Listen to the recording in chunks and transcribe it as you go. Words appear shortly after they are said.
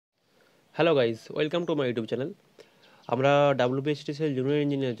Hello guys, welcome to my YouTube channel. আমরা WbStcl junior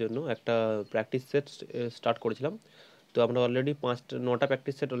ইঞ্জিনিয়ারের জন্য একটা প্র্যাকটিস সেট স্টার্ট করেছিলাম। তো আমরা already 5-9টা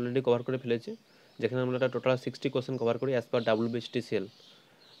practice set already cover করে ফেলেছি, যেখানে আমরা টোটাল 60 কোশ্চেন কভার করি অ্যাজ পার WbStcl।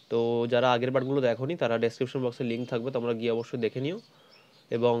 তো যারা আগের বারগুলো দেখোনি তারা ডেসক্রিপশন বক্সে লিঙ্ক থাকবে, তোমরা গিয়ে অবশ্যই দেখে নিও,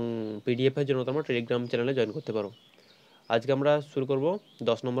 এবং পিডিএফের জন্য তোমরা টেলিগ্রাম চ্যানেলে জয়েন করতে পারো। আজকে আমরা শুরু করব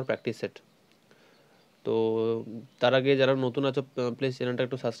 10 নম্বর প্র্যাকটিস সেট। তো তার আগে যারা নতুন আছো, প্লিজ চ্যানেলটা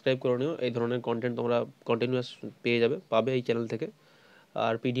একটু সাবস্ক্রাইব করে নিও। এই ধরনের কন্টেন্ট তোমরা কন্টিনিউয়াস পাবে এই চ্যানেল থেকে,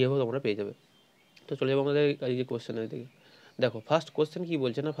 আর পিডিএফও তোমরা পেয়ে যাবে। তো চলে যাবো আমাদের এই যে কোশ্চেনের দিকে। দেখো ফার্স্ট কোশ্চেন কি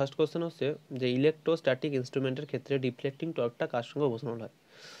বলছে না, ফার্স্ট কোশ্চেন হচ্ছে যে ইলেকট্রোস্ট্যাটিক ইনস্ট্রুমেন্টের ক্ষেত্রে ডিফ্লেক্টিং টর্কটা কার সঙ্গে প্রপোর্শনাল হয়।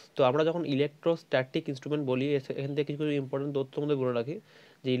 তো আমরা যখন ইলেকট্রোস্ট্যাটিক ইনস্ট্রুমেন্ট বলি, এখান থেকে কিছু ইম্পর্টেন্ট তথ্য আমাদের বলে রাখি,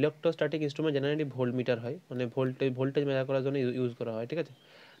 যে ইলেকট্রোস্ট্যাটিক ইনস্ট্রুমেন্ট জেনারেলি ভোল্টমিটার হয়, মানে ভোল্টেজ মেজার করার জন্য ইউজ করা হয়, ঠিক আছে।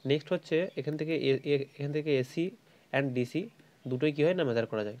 নেক্সট হচ্ছে এখান থেকে এসি অ্যান্ড ডিসি দুটোই কী হয় না, মেজার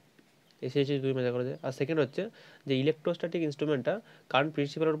করা যায়। এসি এসি দুটোই মেজার করা যায়। আর সেকেন্ড হচ্ছে যে ইলেকট্রোস্ট্যাটিক ইনস্ট্রুমেন্টটা কারেন্ট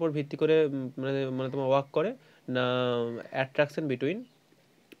প্রিন্সিপালের উপর ভিত্তি করে মানে মানে তোমার ওয়ার্ক করে না, attraction between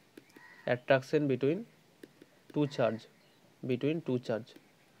two charge between two charge,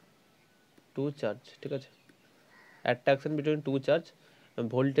 ঠিক আছে। Attraction between two charge,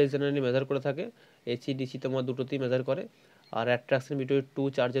 voltage generally measure করে থাকে। এসি ডিসি তোমার দুটোতেই মেজার করে। আর অ্যাট্রাকশন বিটুইন টু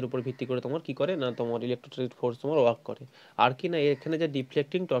চার্জের উপর ভিত্তি করে তোমার কী করে না, তোমার ইলেকট্রোস্ট্যাটিক ফোর্স তোমার ওয়ার্ক করে। আর কি না, এখানে যে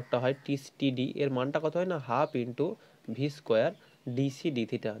ডিফ্লেক্টিং টর্কটা হয় টিডি, এর মানটা কত হয় না, half into V square DC D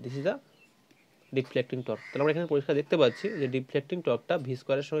theta. This is the deflecting torque. তাহলে আমরা এখানে পরিষ্কার দেখতে পাচ্ছি যে ডিফ্লেক্টিং টর্কটা ভি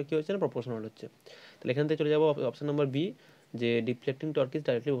স্কোয়ারের সঙ্গে কী হচ্ছে না, প্রপোর্শনাল হচ্ছে। তাহলে এখান থেকে চলে যাবো অপশন নাম্বার বি, যে deflecting torque is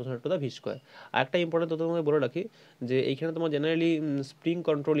directly proportional to the V square. আর একটা ইম্পর্টেন্ট তথ্য তোমাকে বলে রাখি, যে এইখানে তোমার জেনারেলি স্প্রিং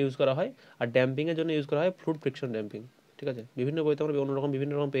কন্ট্রোল ইউজ করা হয়, আর ড্যাম্পিংয়ের জন্য ইউজ করা হয় ফ্লুইড ফ্রিকশন ড্যাম্পিং, ঠিক আছে। বিভিন্ন বইতে আমরা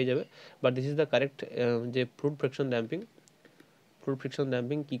বিভিন্ন রকম পেয়ে যাবে, but this is the correct, যে ফ্লুইড ফ্রিকশন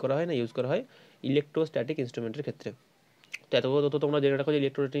ড্যাম্পিং কী করা হয় না, ইউজ করা হয় ইলেকট্রোস্ট্যাটিক ইনস্ট্রুমেন্টের ক্ষেত্রে। তো এতগুলো তথ্য তোমরা জেনে রাখো যে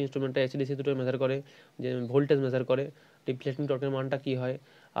ইলেকট্রোস্ট্যাটিক ইনস্ট্রুমেন্টটা এসিডিসি দুটোই মেজার করে, যে ভোল্টেজ মেজার করে, ডিফ্লেক্টিং টর্কের মানটা কী হয়,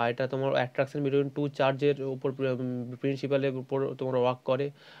 আর এটা তোমার অ্যাট্রাকশন বিটুইন টু চার্জের উপর প্রিন্সিপালের উপর তোমার ওয়ার্ক করে,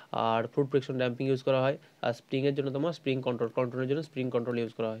 আর ফ্লুইড ফ্রিকশন ড্যাম্পিং ইউজ করা হয়, আর স্প্রিংয়ের জন্য তোমার কন্ট্রোলের জন্য স্প্রিং কন্ট্রোল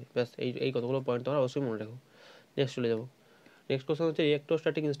ইউজ করা হয়। ব্যাস এই কতগুলো পয়েন্ট তোমরা অবশ্যই মনে রাখো। নেক্সট চলে যাবো। নেক্সট কোশ্চেন হচ্ছে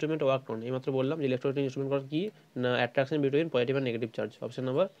ইলেকট্রোস্ট্যাটিক ইনস্ট্রুমেন্ট ওয়ার্ক অন। এইমাত্র বললাম যে ইলেকট্রোস্ট্যাটিক ইনস্ট্রুমেন্ট করার কি না, attraction between positive and negative charge. Option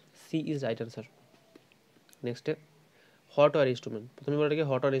number C is right answer. নেক্সটে হট ওয়ার ইনস্ট্রুমেন্ট। প্রথমে বলে রাখি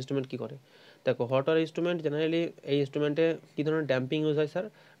হট ওয়ার ইনস্ট্রুমেন্ট কী করে। দেখো হট ওয়ার ইনস্ট্রুমেন্ট জেনারেলি এই ইনস্ট্রুমেন্টে কী ধরনের ড্যাম্পিং ইউজ হয় স্যার,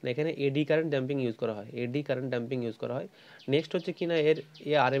 না এখানে এডি কারেন্ট ড্যাম্পিং ইউজ করা হয়। নেক্সট হচ্ছে কি না,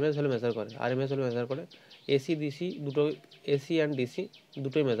 আরএমএস ভ্যালু মেজার করে। এসি ডিসি দুটো, এসি অ্যান্ড ডিসি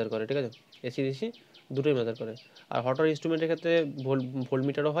দুটোই মেজার করে, ঠিক আছে। এসি ডিসি দুটোই মেজার করে। আর হট ওয়ার ইনস্ট্রুমেন্টের ক্ষেত্রে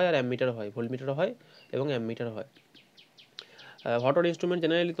ভোল্টমিটারও হয় আর অ্যামমিটারও হয়, এবং অ্যামমিটারও হয়। হট ওয়ার ইনস্ট্রুমেন্ট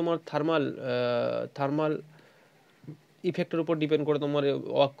জেনারেলি তোমার থার্মাল ইফেক্টের উপর ডিপেন্ড করে তোমার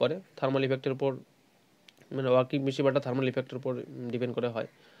ওয়ার্ক করে, থার্মাল ইফেক্টের উপর, মানে ওয়ার্কিং বেশিরভাগটা থার্মাল ইফেক্টের উপর ডিপেন্ড করে হয়।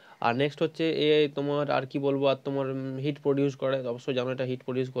 আর নেক্সট হচ্ছে তোমার আর কি বলবো, আর তোমার হিট প্রডিউস করে, অবশ্যই জানো এটা হিট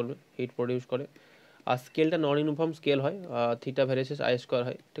প্রডিউস করে। আর স্কেলটা নন ইউনিফর্ম স্কেল হয়, থিটা ভ্যারিয়েসেস আই স্কোয়ার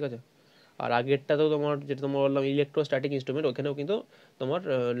হয়, ঠিক আছে। আর আগেরটাতেও তোমার যেটা তোমার বললাম ইলেকট্রোস্ট্যাটিক ইনস্ট্রুমেন্ট, ওখানেও কিন্তু তোমার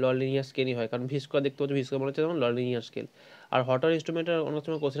লিনিয়ার স্কেলই হয়, কারণ ভি স্কোয়ার দেখতে পাচ্ছ, ভি স্কোয়ার মনে হচ্ছে যেমন লিনিয়ার স্কেল। আর হট ওয়ার ইনস্ট্রুমেন্টের অনেক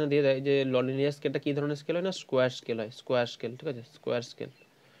সময় কোশ্চেনে দিয়ে দেয় যে লিনিয়ার স্কেলটা কী ধরনের স্কেল হয় না, স্কোয়ার স্কেল, ঠিক আছে, স্কোয়ার স্কেল।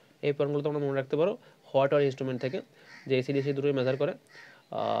 এই পয়েন্টগুলো তোমরা মনে রাখতে পারো হট ওয়ার ইনস্ট্রুমেন্ট থেকে, যে এসিডিসি দুটোই মেজার করে।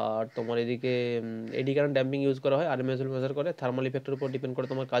 আর তোমার এদিকে এডি কারেন্ট ড্যাম্পিং ইউজ করা হয়, আরএমএস ভ্যালু মেজার করে, থার্মাল ইফেক্টের উপর ডিপেন্ড করে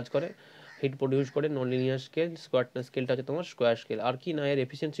তোমার কাজ করে, হিট প্রডিউস করে, নন লিনিয়ার স্কেলটা হচ্ছে তোমার স্কোয়ার স্কেল। আর কি না, এর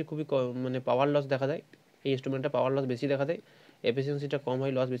এফিসিয়েন্সি খুবই মানে পাওয়ার লস দেখা দেয়, এই ইনস্ট্রুমেন্টটা পাওয়ার লস বেশি দেখা দেয়, এফিসিয়েন্সিটা কম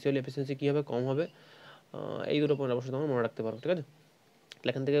হয়, লস বেশি হলে এফিসিয়েন্সি কী হবে, কম হবে। এই দুটো পয়েন্ট অবশ্যই তোমরা মনে রাখতে পারো, ঠিক আছে।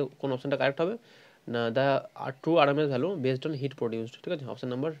 এখান থেকে কোন অপশনটা কারেক্ট হবে না, the true RMS value based on hit produced, ঠিক আছে। Option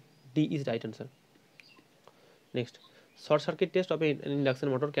number D is right answer. Next, short circuit test of induction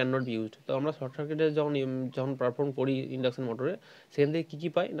motor can not be used. তো আমরা শর্ট সার্কিটে যখন পারফর্ম করি ইন্ডাকশন মোটরে, সেখান থেকে কী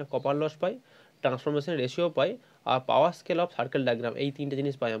পাই না, copper loss pi, transformation ratio pi, R power scale of circle diagram, এই তিনটে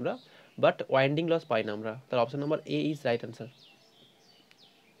জিনিস পাই আমরা, বাট ওয়াইন্ডিং লস পাই না আমরা। তাহলে option number A is right answer.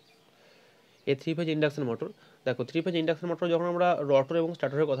 Three phase induction motor. দেখো থ্রি ফেজ ইন্ডাকশন মোটর যখন আমরা রটর এবং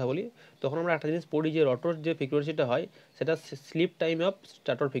স্টার্টরের কথা বলি, তখন আমরা একটা জিনিস পড়ি যে রটর যে ফ্রিকোয়েন্সিটা হয় সেটা স্লিপ টাইম অফ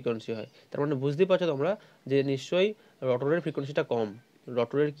স্টার্টর ফ্রিকোয়েন্সি হয়। তার মানে বুঝতেই পারছো তোমরা যে নিশ্চয়ই রটরের ফ্রিকোয়েন্সিটা কম।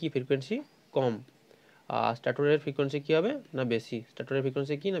 রটরের কি ফ্রিকোয়েন্সি কম, আর স্টার্টরের ফ্রিকোয়েন্সি কী হবে না বেশি। স্টার্টরের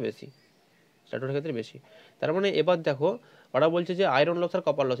ক্ষেত্রে বেশি। তার মানে এবার দেখো ওরা বলছে যে আয়রন লস আর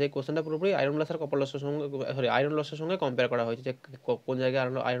কপার লস, এই কোশ্চেনটা পুরোপুরি আয়রন লস আর কপার লসের সঙ্গে, সরি আয়রন লসের সঙ্গে কম্পেয়ার করা হয়েছে যে কোন জায়গায়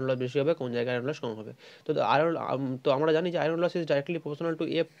আয়রন লস বেশি হবে, কোন জায়গায় আয়রন লস কম হবে। তো আয়রন, তো আমরা জানি যে iron loss is directly proportional to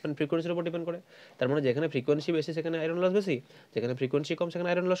F, মানে ফ্রিকোয়েন্সির উপর ডিপেন্ড করে। তার মানে যেখানে ফ্রিকোয়েন্সি বেশি সেখানে আয়রন লস বেশি, যেখানে ফ্রিকোয়েন্সি কম সেখানে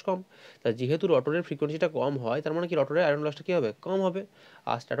আয়রন লস কম। তা যেহেতু রটরের ফ্রিকোয়েন্সিটা কম হয়, তার মানে কি রটরের আয়রন লসটা কী হবে, কম হবে।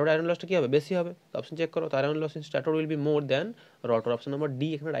 আর স্ট্যাটরের আয়রন লসটা কী হবে, বেশি হবে। তো অপশন চেক করো, তো iron loss in স্ট্যাটর will be more than rotor. Option number D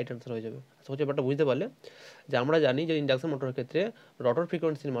এখানে রাইট অ্যান্সার হয়ে যাবে। আশা করছি ব্যাপারটা বুঝতে পারলে, যে আমরা জানি যে ইন্ডাকশন মোটরের ক্ষেত্রে রটর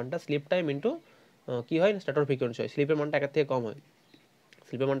ফ্রিকোয়েন্সির মানটা স্লিপ টাইম ইন্টু কী হয়, স্ট্যাটর ফ্রিকোয়েন্সি হয়। স্লিপের মানটা একের থেকে কম হয়,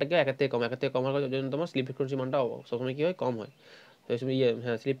 স্লিপের মানটা কি হয়, একের থেকে কম হওয়ার জন্য তোমার স্লিপ ফ্রিকোয়েন্সি মানটা সবসময় কী হয়, কম হয়। তো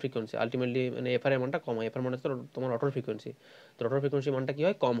হ্যাঁ স্লিপ ফ্রিকোয়েন্সি আলটিমেটলি মানে এফআর এর মানটা কম হয়। এফআর মানে তো তোমার রটর ফ্রিকোয়েন্সি, তো রটর ফ্রিকোয়েন্সি মানটা কী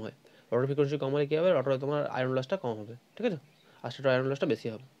হয়, কম হয়। রটর ফ্রিকোয়েন্সি কম হলে কী হবে, রটরে তোমার আয়রন লসটা কম হবে, ঠিক আছে, আর সেটা আয়রন লসটা বেশি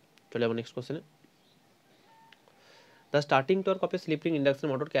হবে। চলে যাবো নেক্সট কোশ্চেনে। The starting torque of A slip ring induction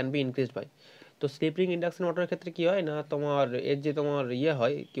motor can be increased by. তো স্লিপ রিং ইন্ডাকশন মোটরের ক্ষেত্রে কী হয় না, তোমার এর যে তোমার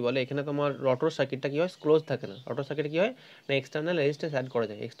হয় কী বলে, এখানে তোমার রটর সার্কিটটা কী হয়, ক্লোজ থাকে না। রটর সার্কিটে কী হয় না, এক্সটার্নাল রেজিস্ট্যান্স অ্যাড করা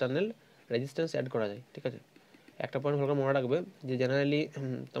যায়, এক্সটার্নাল রেজিস্ট্যান্স অ্যাড করা যায়, ঠিক আছে। একটা পয়েন্ট ভালো করে মনে রাখবে যে জেনারেলি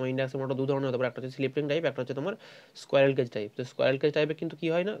তোমার ইন্ডাকশন মোটর দু ধরনের হতে পারে, একটা হচ্ছে স্লিপ রিং টাইপ, একটা হচ্ছে তোমার স্কোয়ারেল কেজ টাইপ। তো স্কোয়ারেল কেজ টাইপে কিন্তু কী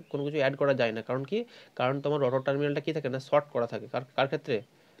হয় না, কোনো কিছু অ্যাড করা যায় না। কারণ কি, কারণ তোমার রটর টার্মিনালটা কী থাকে না, শর্ট করা থাকে। কার ক্ষেত্রে,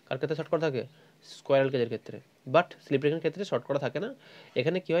 শর্ট করা থাকে, স্কোয়ারেল কেজের ক্ষেত্রে। বাট স্লিপ রিংয়ের ক্ষেত্রে শর্ট করা থাকে না।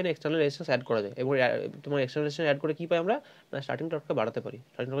 এখানে কী হয় না, এক্সটার্নাল রেজিস্ট্যান্স অ্যাড করা যায়, এবং তোমার এক্সটার্নাল রেজিস্ট্যান্স অ্যাড করে কী পাই আমরা না, স্টার্টিং টর্ককে বাড়াতে পারি।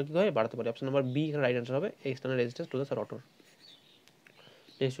 স্টার্টিং টর্ক কী হয়, বাড়াতে পারি। অপশন নাম্বার বি এখানে রাইট অ্যান্সার হবে, external resistance to the rotor.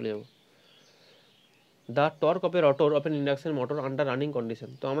 Next চলে যাবো, the torque of A rotor of N induction motor under running condition.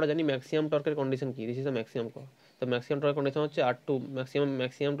 তো আমরা জানি ম্যাক্সিমাম টর্কের কন্ডিশন কি, দিস ইজ দ্য ম্যাক্সিমাম ক। তো ম্যাক্সিমাম টর্কের কন্ডিশন হচ্ছে R2,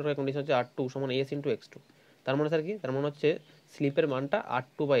 ম্যাক্সিমাম টর্কের কন্ডিশন হচ্ছে R2 সমান S ইন্টু X2। তার মানে স্যার কি, তার মানে হচ্ছে স্লিপের মানটা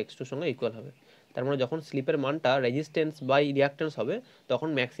R2 বা X2 সঙ্গে ইকুয়াল হবে। তার মানে যখন স্লিপের মানটা রেজিস্ট্যান্স বাই রিয়াক্ট্যান্স হবে, তখন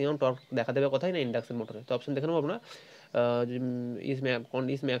ম্যাক্সিমাম টর্ক দেখা দেবে কোথায় না, ইন্ডাকশন মোটরে। তো অপশন দেখে নেবো আমরা, is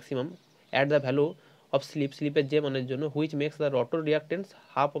maximum at the value of স্লিপের যে মানের জন্য, which makes the rotor reactance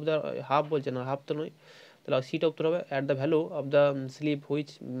half বলছে না, হাফ তো নয়, তাহলে সিটা উত্তর হবে at the value of the slip which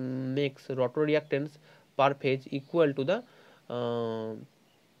makes rotor reactance per phase equal to the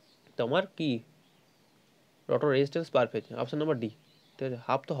তোমার কি, রটর রেজিস্ট্যান্স পার ফেজ। অপশন নাম্বার ডি, ঠিক আছে।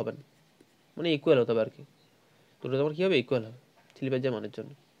 হাফ তো হবে না, মানে ইকুয়াল হতে হবে আর কি, দুটো তোমার কী হবে, ইকুয়াল হবে স্লিপের যে মানের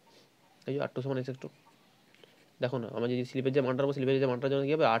জন্য। এই যে R2 সমান X2, দেখো না, আমরা যদি স্লিপের যে মানটা, স্লিপের যে মানটার জন্য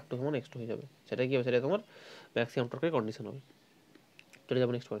কী হবে, R2 সমান X2 হয়ে যাবে। সেটা কী হবে, সেটা তোমার ম্যাক্সিমাম টর্কের কন্ডিশন হবে। চলে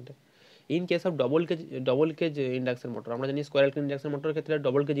যাবো নেক্সট পয়েন্টে। In case of double cage induction motor, আমরা জানি স্কোয়ারেল কেজ ইন্ডাকশন মোটরের ক্ষেত্রে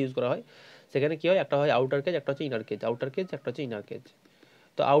ডবল কেজ ইউজ করা হয়। সেখানে কী হয়, একটা হয় আউটার কেজ, একটা হচ্ছে ইনার কেজ, আউটার কেজ একটা হচ্ছে ইনার কেজ।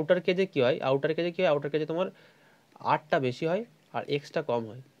 তো আউটার কেজে কী হয়, আউটার কেজে তোমার আরটা বেশি হয় আর এক্সটা কম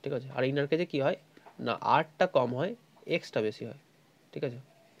হয়, ঠিক আছে। আর ইনার কেজে কী হয় না, আরটা কম হয়, এক্সটা বেশি হয়, ঠিক আছে।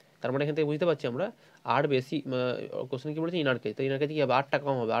 তার মানে এখান থেকে বুঝতে পারছি আমরা, আর বেশি, কোশ্চেন কী বলেছে, ইনার কেজ। তো ইনার কেজে কী হবে, আরটা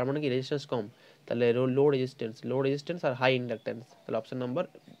কম হবে, আর মানে কি রেজিস্ট্যান্স কম, তাহলে লো রেজিস্ট্যান্স আর হাই ইন্ডাকট্যান্স। তাহলে option number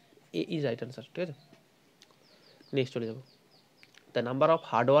A is right answer, ঠিক আছে। নেক্সট চলে যাবো, the number of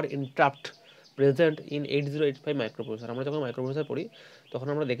hardware interrupt present in 8085 microprocessor. আমরা যখন মাইক্রোপ্রসেসর পড়ি তখন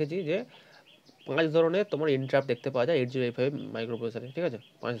আমরা দেখেছি যে 5 ধরনের তোমার ইন্টারাপ্ট দেখতে পাওয়া যায় 8085 মাইক্রোপ্রসেসরে, ঠিক আছে,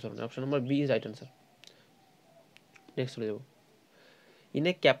 5 ধরনের। Option number B is right answer. Next চলে যাবো, in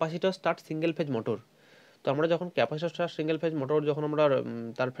a capacitor start single phase motor. তো আমরা যখন capacitor start single phase motor যখন আমরা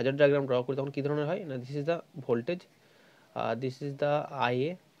তার ফেজার ডায়াগ্রাম ড্র করি, তখন কী ধরনের হয় না, this is the voltage, this is the IA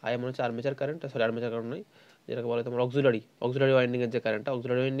মানে হচ্ছে armature current, sorry armature current নয়, যেটাকে বলে তোমার অক্সিলারি ওয়াইন্ডিংয়ের যে কারেন্টটা,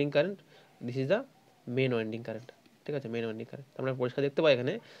 auxiliary winding current. This is the main winding current, ঠিক আছে, মেন ওয়াইন্ডিং কারেন্ট। আমরা পরিষ্কার দেখতে পাই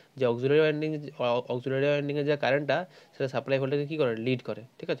এখানে যে অক্সিলারি ওয়াইন্ডিংয়ের যে কারেন্টটা, সেটা সাপ্লাই ভোল্টেজকে কী করে, লিড করে,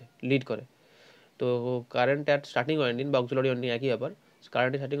 ঠিক আছে, লিড করে। তো কারেন্ট অ্যাট স্টার্টিং ওয়াইন্ডিং বা অক্সিলারি ওয়াইন্ডিং একই ব্যাপার,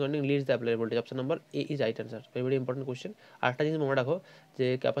 current starting winding Leeds the apply voltage. Option number A is right answer. Very important question. আরেকটা জিনিস মনে রাখো যে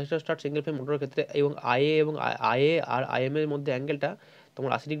ক্যাপাসিটর স্টার্ট সিঙ্গেল ফেজ মোটরের ক্ষেত্রে এবং আইএ আর আইএম এর মধ্যে অ্যাঙ্গেলটা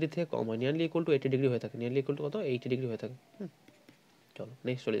তোমার 80 ডিগ্রি থেকে কম হয়, নিয়ারলি ইকুয়াল টু 80 ডিগ্রি হয়ে থাকে, নিয়ারলি ইকুয়াল টু কত, 80 ডিগ্রি হয়ে থাকে। চলো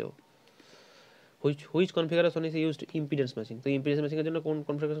নেক্সট চলে যাবো, which configuration is used impedance matching. তো ইম্পিডেন্স ম্যাচিংয়ের জন্য কোন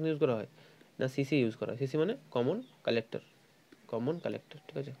কনফিগারেশন ইউজ করা হয় না, সিসি ইউজ করা হয়। সিসি মানে কমন কালেক্টর,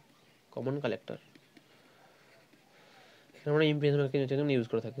 ঠিক আছে, কমন কালেক্টর। এখানে আমরা ইম্পিডেন্স ম্যাচিংয়ের জন্য ইউজ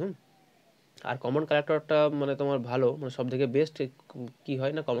করে থাকি। আর কমন কালেক্টরটা মানে তোমার ভালো, মানে সব থেকে বেস্ট কী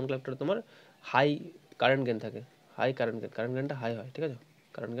হয় না, কমন কালেক্টর তোমার হাই কারেন্ট গেন থাকে, কারেন্ট গেনটা হাই হয়, ঠিক আছে,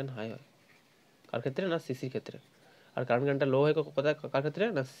 কারেন্ট গেন হাই হয়। কার ক্ষেত্রে না, সিসির ক্ষেত্রে। আর কারেন্ট গেনটা লো হয় কোথায়, কার ক্ষেত্রে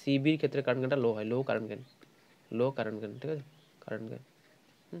না, সিবির ক্ষেত্রে কারেন্ট গেনটা লো হয়, লো কারেন্ট গেন, ঠিক আছে, কারেন্ট গেন।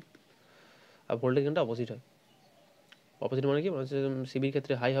 আর ভোল্টেজ গেনটা অপোজিট হয়। অপোজিট মানে কি, মানে হচ্ছে সিবির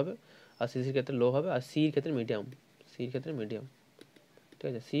ক্ষেত্রে হাই হবে আর সিসির ক্ষেত্রে লো হবে, আর সির ক্ষেত্রে মিডিয়াম, ঠিক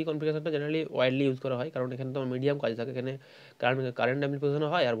আছে। সি কনফিগারেশনটা জেনারেলি ওয়াইডলি ইউজ করা হয়, কারণ এখানে তোমার মিডিয়াম কাজ থাকে, এখানে কারেন্ট অ্যাপ্লিকেশনও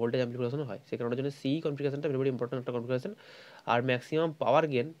হয় আর ভোল্টেজ অ্যাপ্লিকেশনও হয়, সেই কারণের জন্য সি কনফিগারেশনটা ভেরি ভেরি ইম্পর্টেন্ট একটা কনফিগারেশন। আর ম্যাক্সিমাম পাওয়ার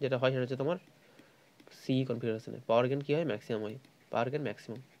গেন যেটা হয় সেটা হচ্ছে তোমার সি কনফিগারেশনে পাওয়ার গেন কী হয়, ম্যাক্সিমাম হয়, পাওয়ার গেন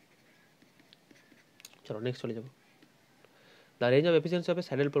ম্যাক্সিমাম। চলো নেক্সট চলে যাবো। The range of efficiency of A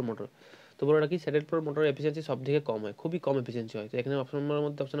saddle pole motor. তো বলো কি স্যাডেল পোল মোটরের এফিসিয়েন্সি সব থেকে কম হয়, খুবই কম এফিসিয়েন্সি হয়। তো এখানে অপশন নম্বরের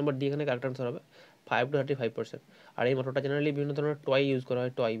মধ্যে অপশন নাম্বার ডি এখানে কারেক্ট আনসার হবে 5 to 35%। আর এই মোটরটা জেনারেলি বিভিন্ন ধরনের টয় ইউজ করা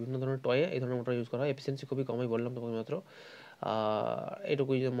হয়, বিভিন্ন ধরনের টয়ে এই ধরনের মোটর ইউজ করা হয়। এফিসিয়েন্সি খুবই কমই বললাম তোমাকে মাত্র,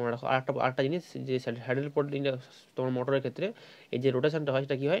 এটুকুই মনে রাখো। আরেকটা জিনিস যে স্যাডেল পোল তোমার মোটরের ক্ষেত্রে এই যে রোটেশনটা হয়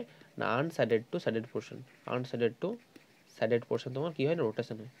সেটা কী হয় না, আনস্যাডেড টু স্যাডেড পোর্শন, আনস্যাডেড টু স্যাডেড পোর্শন তোমার কী হয় না,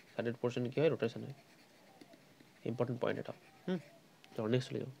 রোটেশন হয়। স্যাডেড পোর্শন কী হয়, রোটেশন হয়। ইম্পর্টেন্ট পয়েন্ট এটা। চলো নেক্সট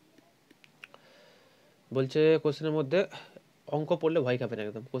চলে যাও। বলছে কোশ্চেনের মধ্যে অঙ্ক পড়লে ভয় খাবে না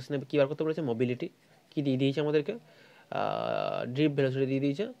একদম। কোশ্চেনে কী বার করতে বলেছে, মোবিলিটি কী দিয়ে দিয়েছে আমাদেরকে, ড্রিপ ভেলোসিটি দিয়ে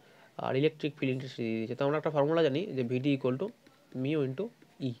দিয়েছে, আর ইলেকট্রিক ফিল্ড ইন্টেন্সিটি দিয়ে দিয়েছে। তো আমরা একটা ফর্মুলা জানি যে ভিডি equal to mu into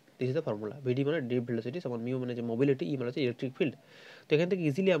E, this is the formula. ভিডি মানে ড্রিপ ভেলোসিটি সমান মিউ মানে যে মোবিলিটি, ই মানে হচ্ছে ইলেকট্রিক ফিল্ড। তো এখান থেকে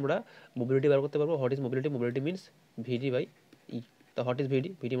ইজিলি আমরা মোবিলিটি বার করতে পারবো। What is mobility, mobility means VD by ই। তো হোয়াট ইজ ভিডি,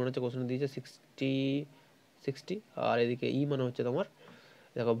 ভিডি মানে হচ্ছে কোশ্চেনে দিয়েছে 60, আর এদিকে ই মানে হচ্ছে তোমার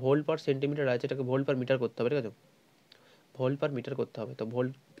দেখো ভোল্ট পার সেন্টিমিটার আছে, এটাকে ভোল্ট পার মিটার করতে হবে, ঠিক আছে, ভোল্ট পার মিটার করতে হবে। তো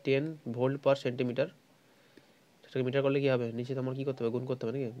 10 ভোল্ট পার সেন্টিমিটার, সেটাকে মিটার করলে কী হবে, নিচে তোমার কী করতে হবে, গুণ করতে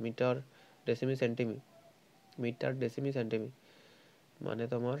হবে নাকি, মিটার ডেসিমি সেন্টিমি, মিটার ডেসিমি সেন্টিমি মানে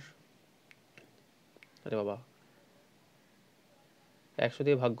তোমার, আরে বাবা 100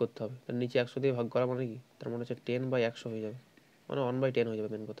 দিয়ে ভাগ করতে হবে। তার নিচে 100 দিয়ে ভাগ করা মানে কি, তার মানে হচ্ছে 10/100 হয়ে যাবে, মানে 1/10 হয়ে যাবে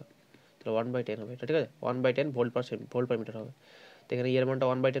মেন কথা। তাহলে 1/10 হবে এটা, ঠিক আছে, 1/10 ভোল্ট পার মিটার হবে। তো এখানে ইয়ার মানটা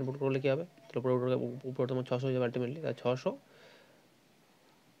 1/10 পুট করলে কী হবে, তাহলে উপরে তোমার 600 হয়ে যাবে আলটিমেটলি। তাহলে 600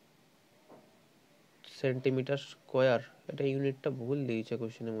 সেন্টিমিটার স্কোয়ার, এটা ইউনিটটা ভুল দিয়েছে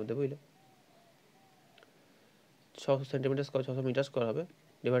কোশ্চেনের মধ্যে, বুঝলে, 600 সেন্টিমিটার স্কোয়ার 600 মিটার স্কোয়ার হবে,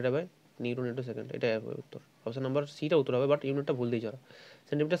 divided by Newton into second, এটাই হবে উত্তর। অপশন নাম্বার সিটা উত্তর হবে, বাট ইউনিটটা ভুল দিয়েছে ওরা,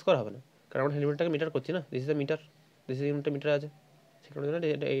 সেন্টিমিটার স্কোয়ার হবে না, কারণ আমরা সেন্টিমিটারকে মিটার করছি না, this is a metre, this is ইউনিটটা মিটার আছে, সেখানে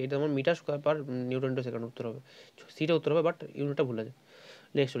এটা আমার মিটার স্কোয়ার পার নিউটন ইন্টু সেকেন্ড উত্তর হবে, সিটা উত্তর হবে, বাট ইউনিটটা ভুল আছে।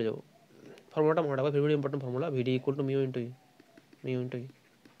 নেক্সট চলে যাবো। ফর্মুলাটা মনে রাখবে, very important formula, VD equal to mu into E, mu into E.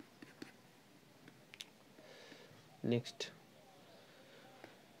 Next,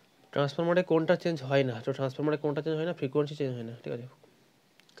 ট্রান্সফরমারে কোনটা চেঞ্জ হয় না, তো ট্রান্সফরমারে কোনটা চেঞ্জ হয় না, ফ্রিকোয়েন্সি চেঞ্জ হয় না, ঠিক আছে,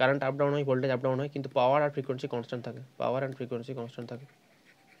 কারেন্ট আপ ডাউন হয়, ভোল্টেজ আপ ডাউন হয়, কিন্তু পাওয়ার আর ফ্রিকোয়েন্সি কনস্ট্যান্ট থাকে, পাওয়ার অ্যান্ড ফ্রিকোয়েন্সি কনস্ট্যান্ট থাকে।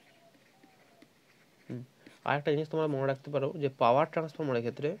 আর একটা জিনিস তোমরা মনে রাখতে পারো যে পাওয়ার ট্রান্সফরমারের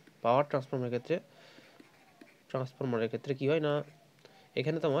ক্ষেত্রে কী হয় না,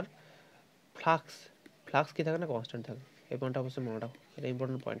 এখানে তোমার ফ্লাক্স কী থাকে না, কনস্ট্যান্ট থাকে। এই পয়েন্টটা অবশ্যই মনে রাখো, এটা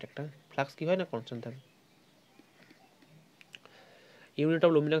ইম্পর্টেন্ট পয়েন্ট একটা, ফ্লাক্স কী হয় না, কনস্ট্যান্ট থাকে। ইউনিট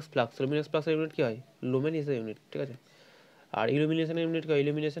অফ লুমিনাস ফ্লাক্সের ইউনিট কী হয়, লুমেন ইজ এ ইউনিট, ঠিক আছে। আর ইলুমিনেশনের ইউনিট কী হয়,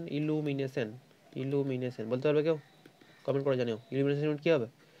 ইলুমিনেশন বলতে পারবে কেউ, কমেন্ট করে জানিও, ইলুমিনেশন ইউনিট কী হবে,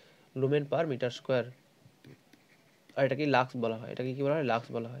 লুমেন পার মিটার স্কোয়ার, আর এটাকে লাক্স বলা হয়, এটাকে কী বলা হয়, লাক্স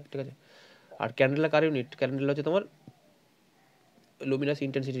বলা হয়, ঠিক আছে। আর ক্যান্ডেলা কার ইউনিট, ক্যান্ডেলা হচ্ছে তোমার Luminous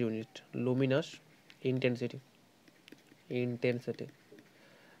intensity unit, Luminous intensity.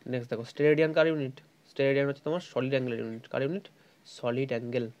 Next দেখো স্টেরেডিয়ান কার ইউনিট, স্টেরেডিয়ান হচ্ছে তোমার সলিড অ্যাঙ্গেলের ইউনিট, কার ইউনিট, সলিড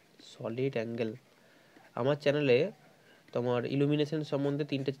অ্যাঙ্গেল। আমার চ্যানেলে তোমার ইলুমিনেশন সম্বন্ধে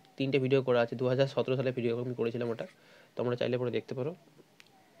তিনটে ভিডিও করা আছে, 2017 সালে ভিডিও আমি করেছিলাম ওটা, তোমরা চাইলে পরে দেখতে পারো।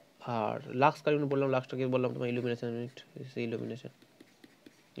 আর লাক্স কার ইউনিট বললাম, লাক্সটাকে বললাম তোমার ইলুমিনেশন ইউনিট,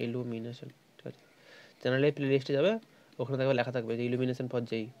 ইলুমিনেশন, ঠিক আছে। চ্যানেলে প্লে লিস্টে যাবে, ওখানে দেখবে লেখা থাকবে যে ইলুমিনেশন ফর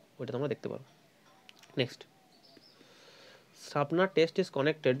যেই, ওইটা তোমরা দেখতে পারো। Next, sharpener test is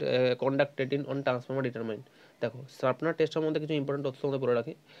conducted in on transformer determine. দেখো শার্পনার টেস্টের মধ্যে কিছু ইম্পর্টেন্ট তথ্য মধ্যে বলে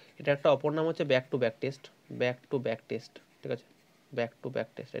রাখি, এটা একটা অপর নাম হচ্ছে ব্যাক টু ব্যাক টেস্ট, ঠিক আছে, ব্যাক টু ব্যাক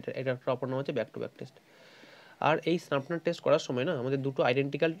টেস্ট, এটা একটা অপর নাম হচ্ছে ব্যাক টু ব্যাক টেস্ট। আর এই শার্পনার টেস্ট করার সময় না আমাদের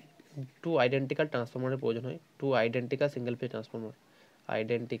টু আইডেন্টিক্যাল ট্রান্সফর্মারের প্রয়োজন হয়, টু আইডেন্টিক্যাল সিঙ্গেল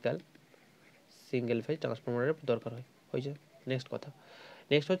ফেজ ট্রান্সফর্মারের দরকার হয়, হয়েছে।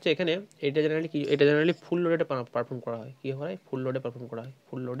 নেক্সট হচ্ছে এখানে এটা জেনারেলি ফুল লোডে পারফর্ম করা হয়, কী হয়, ফুল লোডে পারফর্ম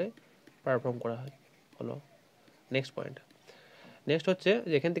করা হয়, হলো। নেক্সট পয়েন্ট, নেক্সট হচ্ছে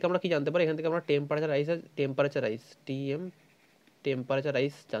যে এখান থেকে আমরা কি জানতে পারি, এখান থেকে আমরা টেম্পারেচার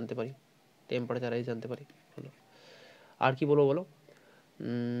রাইজ জানতে পারি, হলো। আর কি বলো,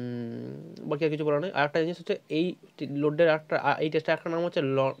 বাকি আর কিছু বলা নেই। আর একটা জিনিস হচ্ছে এই লোডের এই টেস্টের একটা নাম হচ্ছে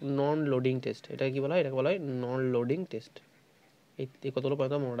নন লোডিং টেস্ট, এটাকে কি বলা হয়, এটাকে বলা হয় নন লোডিং টেস্ট। এই কতগুলো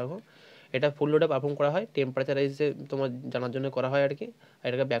পয়েন্ট মনে রাখো, এটা ফুল লোডে পারফর্ম করা হয়, টেম্পারেচারাইজে তোমার জানার জন্য করা হয় আর কি। আর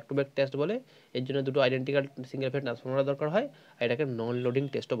এটাকে ব্যাক টু ব্যাক টেস্ট বলে। এর জন্য দুটো আইডেন্টিক্যাল সিঙ্গেল ফেজ ট্রান্সফর্মার দরকার হয়, আর এটাকে নন লোডিং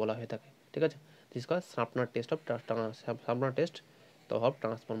টেস্টও বলা হয়ে থাকে, ঠিক আছে। This cause সাম্পনার test of সাম্পনার test তো অফ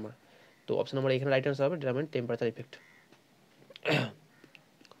ট্রান্সফর্মার। তো অপশন নাম্বার এখানে রাইট আনসার হবে ডিটারমাইন টেম্পারেচার ইফেক্ট।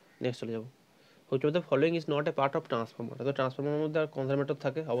 নেক্সট চলে যাবো, which of the following is not a part of transformer. তো ট্রান্সফর্মারের মধ্যে আর কনজারভেটর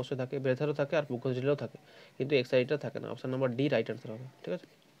থাকে, অবশ্যই থাকে, ব্রেথারও থাকে, আর বুকোজিলও থাকে, কিন্তু এক্সাইটার থাকে না। Option number D right answer হবে, ঠিক আছে।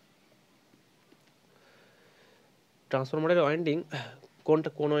 ট্রান্সফরমারের ওয়াইন্ডিং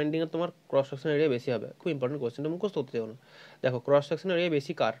কোন ওয়াইন্ডিংয়ে তোমার ক্রস সেকশন এরিয়া বেশি হবে? খুব ইম্পর্টেন্ট কোয়েশ্চেনটা মুখস্থ করতে যাবো না। দেখো ক্রস সেকশন এরিয়া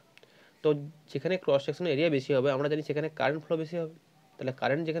বেশি কার? তো যেখানে ক্রস সেকশন এরিয়া বেশি হবে আমরা জানি সেখানে কারেন্ট ফ্লো বেশি হবে। তাহলে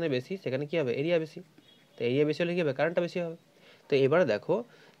কারেন্ট যেখানে বেশি সেখানে কী হবে? এরিয়া বেশি। তো এরিয়া বেশি হলে কী হবে? কারেন্টটা বেশি হবে। তো এবারে দেখো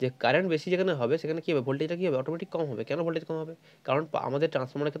যে কারেন্ট বেশি যেখানে হবে সেখানে কী হবে? ভোল্টেজটা কী হবে? অটোমেটিক কম হবে। কেন ভোল্টেজ কম হবে? কারণ আমাদের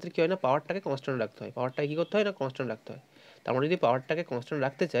ট্রান্সফরমারের ক্ষেত্রে কী হয় না, পাওয়ারটাকে কনস্ট্যান্ট রাখতে হয়। পাওয়ারটাকে কী করতে হয় না, কনস্ট্যান্ট রাখতে হয়। তার মানে যদি পাওয়ারটাকে কনস্ট্যান্ট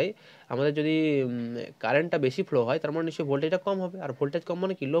রাখতে চাই, আমাদের যদি কারেন্টটা বেশি ফ্লো হয়, তার মানে নিশ্চয়ই ভোল্টেজটা কম হবে। আর ভোল্টেজ কম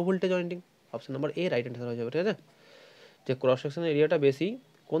মানে কি? Low voltage winding. Option number A right answer হয়ে যাবে, ঠিক আছে। যে ক্রস সেকশন এরিয়াটা বেশি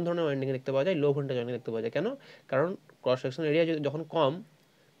কোন ধরনের ওয়াইন্ডিংয়ে দেখতে পাওয়া যায়? লো ভোল্টেজ ওয়াইন্ডিং দেখতে পাওয়া যায়। কেন? কারণ ক্রস সেকশন এরিয়া যখন কম,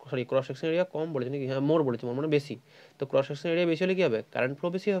 ক্রস সেকশন এরিয়া কম বলেছে নাকি? হ্যাঁ, মোর বলেছে, মোর মানে বেশি। তো ক্রস সেকশন এরিয়া বেশি হলে কী হবে? কারেন্ট ফ্লো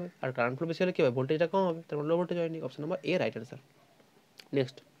বেশি হবে। আর কারেন্ট ফ্লো বেশি হলে কী হবে? ভোল্টেজটা কম হবে। তার মানে low voltage winding. Option number A right answer.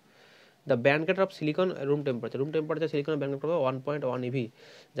 Next, the band gap of silicon room temperature সিলিকনের band gap হবে 1.1 EV।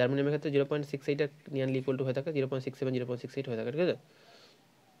 জার্মানিয়ামের ক্ষেত্রে 0.68 নিয়ারলি ইকুয়াল টু হয়ে থাকে, 0.67 0.68 হয়ে থাকে, ঠিক আছে।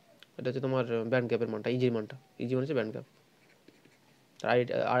 এটা হচ্ছে তোমার ব্যান্ড গ্যাপের মানটা, ইজির মানটা। ইজি মানে হচ্ছে ব্যান্ড গ্যাপ।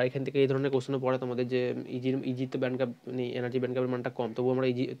 আর এখান থেকে এই ধরনের কোশ্চেনও পড়ে তোমাদের যে ইজির তো ব্যান্ড গ্যাপ মানে এনার্জি ব্যান্ড গ্যাপের মানটা কম, তবুও আমরা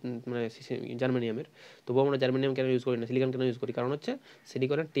ইজি মানে জার্মানিয়ামের, তবুও আমরা জার্মানিয়াম কেন ইউজ করি না, সিলিকন কেন ইউজ করি? কারণ হচ্ছে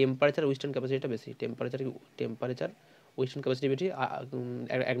সিলিকনের টেম্পারেচার উইস্ট্যান্ড ক্যাপাসিটিটা বেশি। টেম্পারেচার উইস্ট্যান্ড ক্যাপাসিটি বেশি।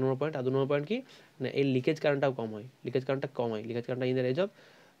 1 নম্বর পয়েন্ট। আর 2 নম্বর পয়েন্ট কি না, এই লিকেজ কারেন্টটাও কম হয়। লিকেজ কারেন্টটা in the range of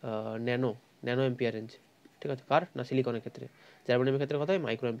nano ampere range, ঠিক আছে। কার না? সিলিকনের ক্ষেত্রে। জার্মানিয়ামের ক্ষেত্রে কথা হয়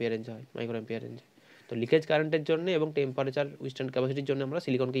মাইক্রো এম্পিয়ার রেঞ্জ হয়, মাইক্রো এম্পিয়ার রেঞ্জ। তো লিকেজ কারেন্টের জন্য এবং টেম্পারেচার উইস্ট্যান্ড ক্যাপাসিটির জন্য আমরা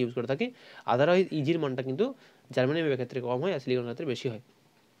সিলিকনকে ইউজ করে থাকি। আদারওয়াইজ ইজির মানটা কিন্তু জার্মানিয়ামের ক্ষেত্রে কম হয় আর সিলিকনের ক্ষেত্রে বেশি হয়।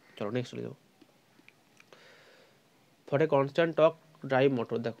 চলো নেক্সট চলে যাবো। For a constant torque drive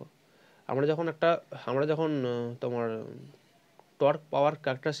motor, দেখো আমরা যখন তোমার টর্ক পাওয়ার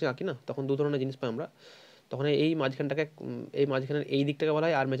ক্যারেক্টারিস্টিক আঁকি না, তখন দু ধরনের জিনিস পাই আমরা। তখন এই মাঝখানের এই দিকটাকে বলা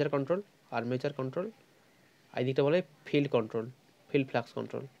হয় আর্মেচার কন্ট্রোল। এই দিকটা বলা হয় ফিল্ড ফ্লাক্স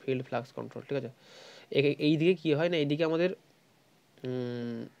কন্ট্রোল, ঠিক আছে। এই দিকে কী হয় না, এইদিকে আমাদের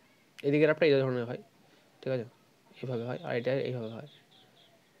এদিকে গ্রাফটা এই ধরনের হয়, ঠিক আছে। এইভাবে হয়, আর এটা এইভাবে হয়,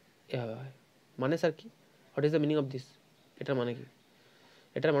 এভাবে হয়। মানে স্যার কি? What is the meaning of this? এটার মানে কি?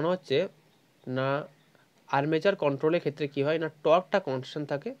 এটার মানে হচ্ছে না, আর্মেচার কন্ট্রোলের ক্ষেত্রে কী হয় না, টর্কটা কনস্ট্যান্ট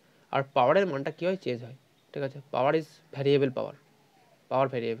থাকে আর পাওয়ারের মানটা কী হয়? চেঞ্জ হয়, ঠিক আছে। Power is variable, power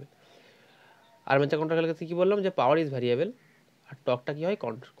variable. Armature কন্ট্রোলের ক্ষেত্রে কী বললাম? যে পাওয়ার ইজ ভ্যারিয়েবল আর টর্কটা কী হয়?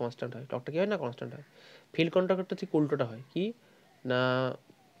 কনস্ট্যান্ট হয়। টর্কটা কী হয় না? কনস্ট্যান্ট হয়। ফিল্ড কন্ট্রোলের ক্ষেত্রে ঠিক উল্টোটা হয়, কি না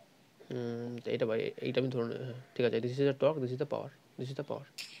এইটা আমি ধরুন, হ্যাঁ ঠিক আছে, this is the torque, this is the power,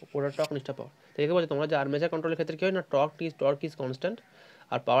 ওটা টর্ক, নিচটা পাওয়ার। তো একে বলছে তোমরা যে আর্মেচার কন্ট্রোলের ক্ষেত্রে কী হয় না, টর্ক ইজ কনস্ট্যান্ট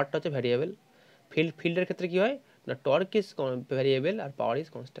আর পাওয়ারটা হচ্ছে ভ্যারিয়েবল। ফিল্ডের ক্ষেত্রে কী হয় না, torque is variable R power is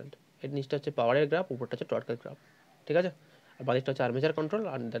constant. এর নিচটা হচ্ছে পাওয়ারের গ্রাফ, উপরটা হচ্ছে টর্কের গ্রাফ, ঠিক আছে। আর বাদিকটা হচ্ছে আর্মেচার কন্ট্রোল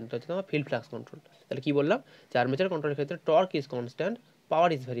আর দেনটা হচ্ছে তোমার ফিল্ড ফ্লাক্স কন্ট্রোল। তাহলে কী বললাম? যে আর্মেচার কন্ট্রোলের ক্ষেত্রে torque is constant, power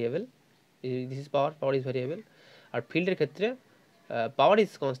is variable, this is power is variable. আর ফিল্ডের ক্ষেত্রে power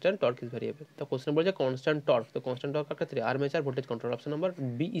is constant, torque is variable. তো কোশ্চেন বলছে কনস্ট্যান্ট টর্ক, তো কনস্ট্যান্ট টর্কের ক্ষেত্রে armature voltage control. Option number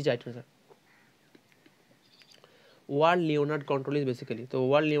B is right answer. World Leonard control is basically, তো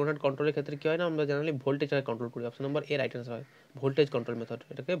world Leonard কন্ট্রোলের ক্ষেত্রে কী হয় না, আমরা জেনারেলি ভোল্টেজটাকে কন্ট্রোল করি। Option number A right answer হয়, ভোল্টেজ কন্ট্রোল মেথড।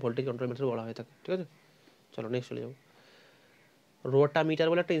 এটাকে ভোল্টেজ কন্ট্রোল মেথড বলা হয়ে থাকে, ঠিক আছে। চলো নেক্সট চলে যাবো। রোটামিটার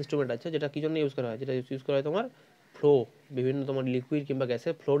বলে একটা ইনস্ট্রুমেন্ট আছে, যেটা কী জন্য ইউজ করা হয়? যেটা ইউজ করা হয় তোমার ফ্লো, বিভিন্ন তোমার লিকুইড কিংবা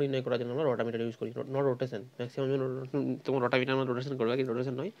গ্যাসের ফ্লো নির্ণয় করার জন্য আমরা রোটামিটার ইউজ করি, নট রোটেশন। ম্যাক্সিমাম তোমার রোটামিটার আমরা রোটেশন করবে, কিন্তু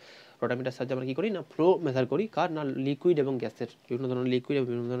রোটেশন নয়। রোটামিটার সাহায্যে আমরা কী করি না, ফ্লো মেজার করি। কার না? লিকুইড এবং গ্যাসের, বিভিন্ন ধরনের লিকুইড এবং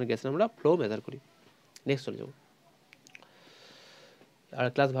বিভিন্ন ধরনের গ্যাসের আমরা ফ্লো মেজার করি। নেক্সট চলে যাবো। আর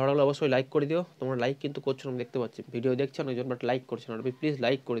ক্লাস ভালো লাগলে অবশ্যই লাইক করে দিও। তোমরা লাইক কিন্তু করছো না, আমি দেখতে পাচ্ছি। ভিডিও দেখছো অনেকজন, বাট লাইক করছো না। প্লিজ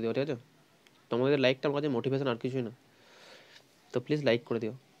লাইক করে দিও, ঠিক আছে। তোমাদের লাইকটা আমার কাছে মোটিভেশন, আর কিছুই না। তো প্লিজ লাইক করে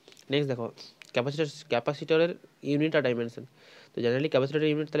দিও। নেক্সট দেখো, ক্যাপাসিটরের ইউনিট আর ডাইমেনশন। তো জেনারেলি ক্যাপাসিটরের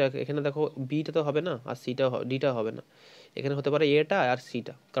ইউনিট, তাহলে এখানে দেখো বিটা তো হবে না আর ডিটা হবে না, এখানে হতে পারে এটা আর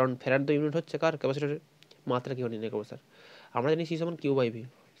সিটা। কারণ ফ্যারাড দ্য ইউনিট হচ্ছে কার? ক্যাপাসিটরের। মাত্রা কীভাবে নির্ণয় করবো স্যার? আমরা জানি সি সমান কিউ বাই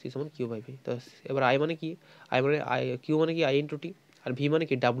ভি। তো এবার আই মানে কি? কিউ মানে কি? I into T. R V মানে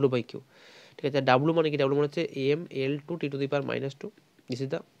কি? ডাব্লু বাই কিউ, ঠিক আছে। ডাব্লু মানে কি? ডাব্লু মানে হচ্ছে m L2 T⁻⁻²। This is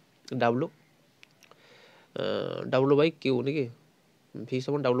the W by Q নাকি? ভি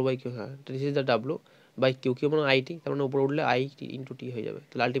সমান ডাব্লু বাই কিউ, হ্যাঁ this is the W by Q, Q মানে আইটি, তার মানে উপরে উঠলে আই ইন্টু টি হয়ে যাবে।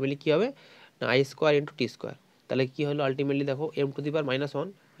 তাহলে আলটিমেটলি কী হবে না I square into T square. তাহলে কী হলো আলটিমেটলি দেখো M to the power minus one,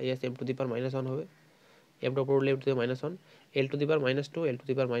 yes M to the power minus one হবে, এমটা উপরে উঠলে M to the minus one, L to the power minus two, L to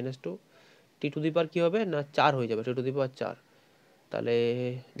the power minus two, T to the পাওয়ার কী হবে না 4 হয়ে যাবে, টি to the পাওয়ার 4। তাহলে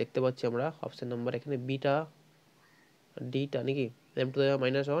দেখতে পাচ্ছি আমরা অপশান নাম্বার এখানে বিটা ডিটা নাকি M to the power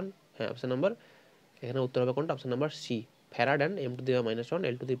minus one, হ্যাঁ অপশান নাম্বার এখানে উত্তর হবে কোনটা, option number C, farad and M to the power minus one,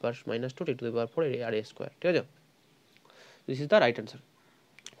 L to the power minus two, T to the power 4 R A square. ঠিক আছে, this is the right answer,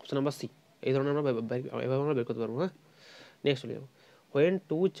 option number C. এই ধরনের আমরা এভাবে আমরা বের করতে পারবো। হ্যাঁ, নেক্সট চলে যাবো। When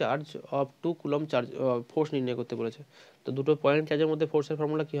two charge of 2 coulomb charge force নির্ণয় করতে বলেছে। তো দুটো পয়েন্ট চার্জের মধ্যে ফোর্সের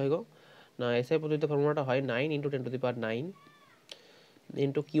ফর্মুলা কী হয় গো না এসআই পদ্ধতিতে ফর্মুলাটা হয় 9 into 10 to the power 9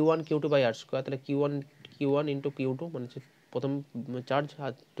 into Q1 Q2 by R square. তাহলে Q1 ইন্টু Q2 মানে হচ্ছে প্রথম চার্জ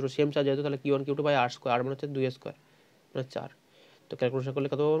আর দুটো সেম চার্জ যেহেতু, তাহলে Q1 Q2 by R square, আর মানে হচ্ছে 2 স্কোয়ার মানে 4। তো ক্যালকুলেশন করলে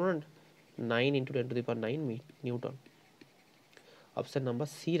কত পাবো না 9 into 10 to the power 9 Newton. Option number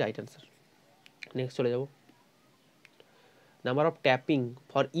C right answer. Next চলে যাবো। Number of tapping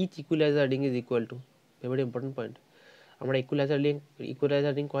for each equaliser ring is equal to, very important point. আমরা ইকুয়ালাইজার রিং কোথায়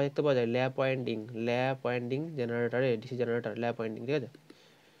দেখতে পাওয়া যায়, ল্যাপ ওয়াইন্ডিং জেনারেটারে, ডিসি জেনারেটার ল্যাপ ওয়াইন্ডিং, ঠিক আছে,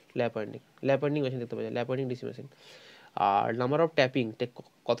 ল্যাপ ওয়াইন্ডিং মেশিন দেখতে পাওয়া যায়, ল্যাপ winding DC machine. R number of tapping,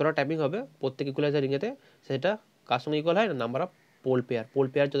 কতটা ট্যাপিং হবে প্রত্যেক ইকুয়ালাইজার রিংয়েতে, সেটা কার সঙ্গে ইকুয়াল হয় না নাম্বার অফ পোল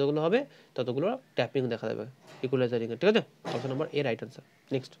পেয়ার যতগুলো হবে ততগুলো ট্যাপিং দেখা যাবে ইকুয়ালাইজার রিংয়ে। ঠিক আছে, option number A right answer.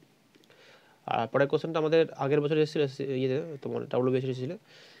 Next, আর পরের কোশ্চেনটা আমাদের আগের বছর এসেছিল, ইয়েতে তোমার WBSC এসেছিল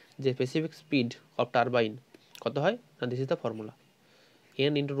যে স্পেসিফিক স্পিড অফ টারবাইন কত হয় না, this is the formula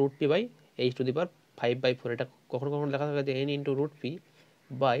n into root P by H to the পাওয়ার 5/4। এটা কখনো কখনো লেখা থাকে যে n into root P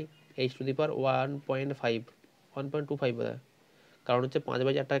by H to the পাওয়ার 1.25 বোধ হয়, কারণ হচ্ছে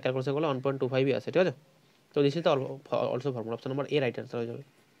 5/4 টাকা ক্যালকুলেশন করলে 1.25ই আসে। ঠিক আছে, তো this is the also formula, option number A right answer হয়ে যাবে।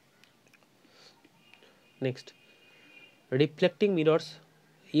 Next, reflecting mirrors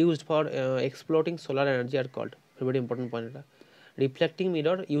used for এক্সপ্লোটিং solar energy are called, very important point এটা। রিফ্লেক্টিং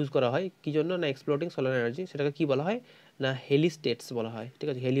মিরর ইউজ করা হয় কী জন্য না এক্সপ্লোটিং সোলার এনার্জি, সেটাকে কী বলা হয় না হেলিস্টেটস বলা হয়। ঠিক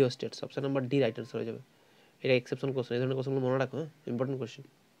আছে, হেলিওস্টেটস, option number D right answer হয়ে যাবে। এটা এক্সেপশন কোশ্চেন, এই ধরনের কোশ্চেনগুলো মনে রাখো, ইম্পর্টেন্ট কোশ্চেন।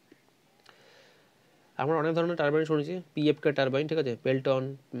 আমরা অনেক ধরনের টারবাইন শুনেছি, পিএফকে টারবাইন, ঠিক আছে, পেল্টন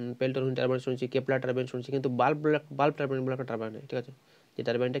টারবাইন শুনেছি, কেপলার টারবাইন শুনেছি, কিন্তু বাল্ব টারবাইন বলে একটা টারবাইন হয়। ঠিক আছে, যে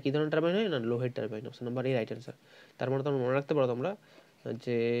টারবাইনটা কী ধরনের টারবাইন হয় না লোহের টারবাইন, অপশন নাম্বার এই রাইট অ্যান্সার। তার মানে তোমরা মনে রাখতে পারো তোমরা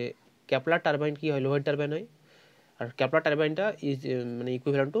যে কেপলার টারবাইন কী হয়, লোহের টারবাইন হয়, আর কেপলার টারবাইনটা ইজ মানে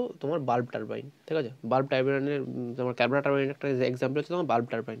ইকুইভ্যালেন্ট টু তোমার বাল্ব টারবাইন। ঠিক আছে, বাল্ব টারবাইনের তোমার কেপলার টারবাইনের একটা এক্সাম্পল হচ্ছে তোমার বাল্ব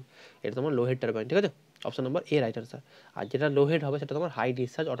টারবাইন, এটা তোমার লোহের টারবাইন। ঠিক আছে, option number A right answer. আর যেটা লোহেড হবে সেটা তোমার হাই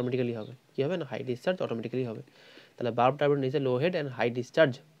ডিসচার্জ অটোমেটিক্যালি হবে, কী হবে না হাই ডিসচার্জ অটোমেটিক্যালি হবে। তাহলে bulb turbine is a লোহেড and high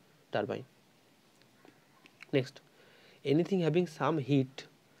discharge turbine. Next, anything having some hit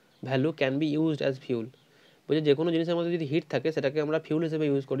value can be used as fuel. বলছে যে কোনো জিনিসের মধ্যে যদি হিট থাকে সেটাকে আমরা ফিউল হিসেবে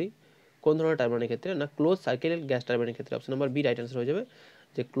ইউজ করি কোন ধরনের টারবাইনের ক্ষেত্রে না ক্লোজ সাইকেল গ্যাস টারবাইনের ক্ষেত্রে, option number B right answer হয়ে যাবে,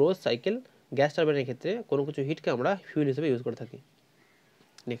 যে ক্লোজ সাইকেল গ্যাস টারবাইনের ক্ষেত্রে কোনো কিছু হিটকে আমরা ফিউল হিসেবে ইউজ করে থাকি।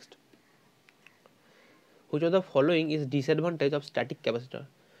 Next, which of the following is disadvantage of static capacitor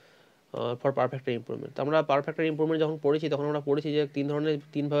for perforator improvement. আমরা পারফেক্টর ইমপ্রুভমেন্ট যখন পড়েছি তখন আমরা পড়েছি যে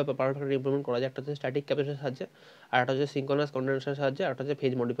তিনভাবে পারফেক্টর ইমপ্রুভমেন্ট করা যায়, একটা হচ্ছে স্ট্যাটিক ক্যাপাসিটারের সাহায্যে, আর একটা হচ্ছে সিঙ্ক্রোনাস কন্ডেন্সারের সাহায্যে, আর একটা হচ্ছে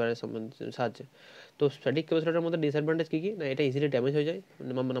ফেজ মডিফায়ারের সাহায্যে। তো স্ট্যাটিক ক্যাপাসিটারের মধ্যে ডিসঅ্যাডভান্টেজ কী না এটা ইজিলি ড্যামেজ হয়ে যায়,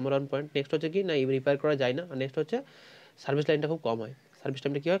 নাম্বার 1 পয়েন্ট। নেক্সট হচ্ছে কি না রিপেয়ার করা যায় না, আর নেক্সট হচ্ছে সার্ভিস লাইনটা খুব কম হয়, সার্ভিস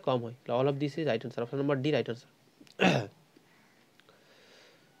টাইমটা কী হয় কম হয়। All of this is right answer, option number D right answer.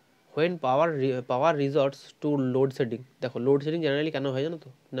 When power resorts two load shedding, দেখো লোডশেডিং জেনারেলি কেন হয় জানো তো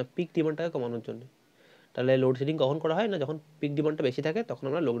না পিক ডিমান্ডটাকে কমানোর জন্য। তাহলে লোডশেডিং কখন করা হয় না যখন পিক ডিমান্ডটা বেশি থাকে তখন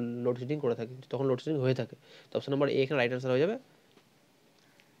আমরা লোডশেডিং করে থাকি, তখন লোডশেডিং হয়ে থাকে। তো অপশন নাম্বার এ এখানে রাইট অ্যান্সার হয়ে যাবে।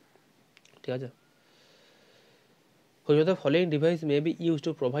 ঠিক আছে, which of the following device may be use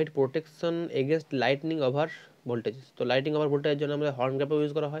to provide protection against lightning over voltage. তো লাইটিং ওভার ভোল্টেজের জন্য আমাদের হর্ন গ্যাপও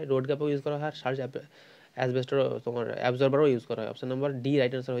ইউজ করা হয়, রোড গ্যাপও ইউজ করা হয়, আর সার্জ অ্যাসবেস্টর তোমার অ্যাবজর্বারও ইউজ করা হয়। Option number D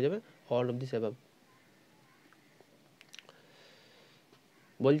right answer হয়ে যাবে, অল অফ দিস অ্যাবাভ।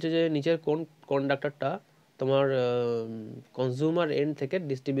 বলছে যে নিচের কোন কন্ডাক্টরটা তোমার কনজিউমার এন্ড থেকে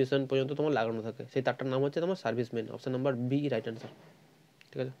ডিস্ট্রিবিউশন পর্যন্ত তোমার লাগানো থাকে, সেই তারটার নাম হচ্ছে তোমার service main, option number B right answer.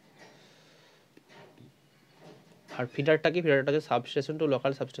 ঠিক আছে, আর ফিডারটা কি, ফিডারটা হচ্ছে সাবস্টেশন টু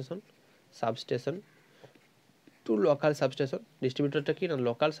লোকাল সাবস্টেশন, ডিস্ট্রিবিউটরটা কি না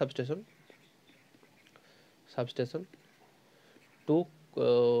local substation two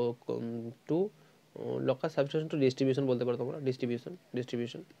two local substation two distribution বলতে পারো তোমরা,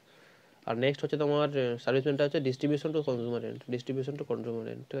 ডিস্ট্রিবিউশন। আর নেক্সট হচ্ছে তোমার সার্ভিসমেন্টটা হচ্ছে ডিস্ট্রিবিউশন টু কনজিউমার এন্ড,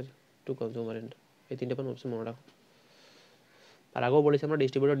 ঠিক আছে, টু কনজিউমার এন্ড। এই তিনটে অপশন মনে রাখো। আর আগেও বলেছি আমরা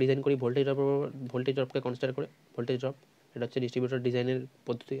ডিস্ট্রিবিউটর ডিজাইন করি ভোল্টেজ ড্রপকে কনসিডার করে, ভোল্টেজ ড্রপ এটা হচ্ছে ডিস্ট্রিবিউটর ডিজাইনের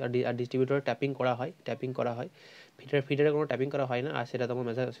পদ্ধতি। আর ডিস্ট্রিবিউটর ট্যাপিং করা হয়, ফিডারে কোনো ট্যাপিং করা হয় না। আর সেটা তোমার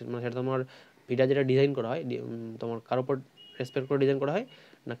সেটা তোমার ফিডার যেটা ডিজাইন করা হয় তোমার কার উপর রেসপেক্ট করে ডিজাইন করা হয়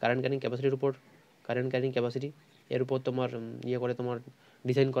না, কারেন্ট ক্যারিং ক্যাপাসিটি এর উপর তোমার করে তোমার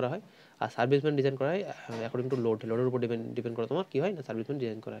ডিজাইন করা হয়। আর সার্ভিস ব্যান্ড ডিজাইন করা হয় অ্যাকর্ডিং টু লোডের উপর ডিপেন্ড করে তোমার কী হয় না সার্ভিস ব্যান্ড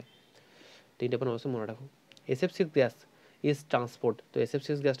ডিজাইন করা হয়। তিনটে পয়েন্ট অবশ্যই মনে রাখো। SF6 gas is transport. তো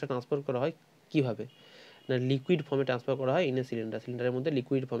SF6 গ্যাসটা ট্রান্সপোর্ট করা হয় কীভাবে না, লিকুইড ফর্মে ট্রান্সফার করা হয় ইন এ সিলিন্ডারের মধ্যে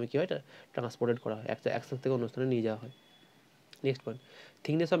লিকুইড ফর্মে কী হয় এটা ট্রান্সপোর্টেড করা হয়, এক স্থান থেকে অন্য স্থানে নিয়ে যাওয়া হয়। Next point,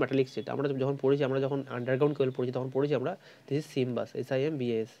 thickness of metallic sheet. আমরা যখন আন্ডারগ্রাউন্ড কেবল পড়েছি তখন পড়েছি আমরা this is সিম্বাস,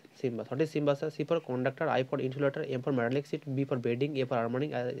 SIMBAS সিম্বাস। What is সিম্বাস? C for conductor, I for insulator, M for metallic sheet, B for bedding, A for আর্মারিং,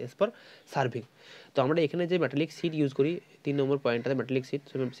 S for serving. তো আমরা এখানে যে মেটালিক শিট ইউজ করি 3 নম্বর পয়েন্টটাতে মেটালিক শিট,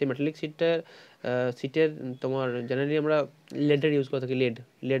 সেই মেটালিক শিটের তোমার জেনারেলি আমরা লেডের ইউজ করে থাকি,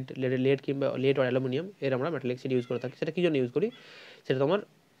 লেড কিংবা লেড আর অ্যালুমিনিয়াম এর আমরা মেটালিক শিট ইউজ করে থাকি। সেটা কী জন্য ইউজ করি? সেটা তোমার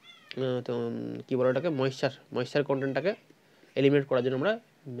তো কী বলো ওটাকে, ময়েশ্চার কন্টেন্টটাকে এলিমিনেট করার জন্য আমরা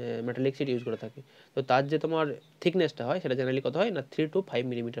মেটালিক শিট ইউজ করে থাকি। তো তার যে তোমার থিকনেসটা হয় সেটা জেনারেলি কত হয় না 3 to 5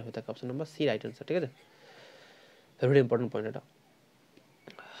 মিলিমিটার হয়ে থাকে। Option number C right answer, ঠিক আছে, ভেরি ইম্পর্টেন্ট পয়েন্ট এটা।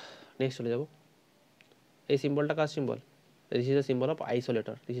 নেক্সট চলে যাবো, এই সিম্বলটা কার symbol? This is the symbol of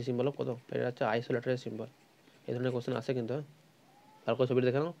isolator. This is symbol of কত? এটা হচ্ছে আইসোলেটরের সিম্বল। এই ধরনের কোশ্চেন আসে কিন্তু, আর কোনো ছবিটা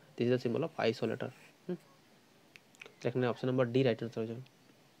দেখে নাও, this is the symbol of isolator. এখানে option number D right answer হয়ে যাবে।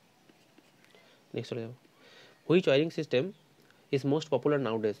 নেক্সট চলে যাবো, which wiring system is most popular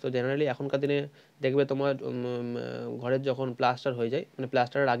নাউডেজ। তো জেনারেলি এখনকার দিনে দেখবে তোমার ঘরের যখন প্লাস্টার হয়ে যায়, মানে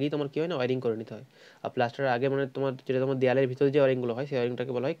প্লাস্টারের আগেই তোমার কী হয় না ওয়ারিং করে নিতে হয়। আর প্লাস্টারের আগে মানে তোমার যেটা তোমার দেয়ালের ভিতরে যে ওয়ারিংগুলো হয় সেই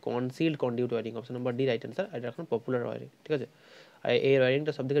ওয়ারিংটাকে বলা হয় concealed conduit wiring. Option number D right answer, এটা এখন পপুলার ওয়ারিং, ঠিক আছে। আর এই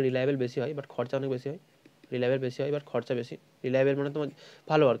ওয়ারিংটা সবথেকে রিলায়েবল বেশি হয়, বাট খরচা অনেক বেশি হয়। বাট খরচা বেশি। রিলায়েবল মানে তোমার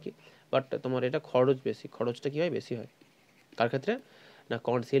ভালো আর কি, বাট তোমার এটা খরচ বেশি। খরচটা কী হয়? বেশি হয়। কার ক্ষেত্রে? না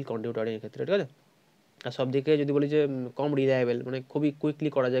কনসিল্ড কন্ডিউট ওয়ারিংয়ের ক্ষেত্রে, ঠিক আছে। আর সব দিকে যদি বলি যে কম রিলায়েবল মানে খুবই কুইকলি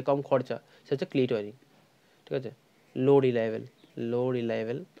করা যায়, কম খরচা, সে হচ্ছে ক্লিট ওয়ারিং, ঠিক আছে। লো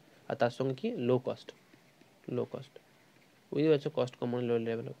রিলায়েবল আর তার সঙ্গে কি লো কস্ট, বুঝতে পারছো, কস্ট কম মানে লো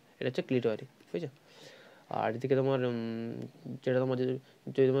রিলায়েবল, এটা হচ্ছে ক্লিট ওয়ারিং, বুঝছো। আর এদিকে তোমার যেটা তোমার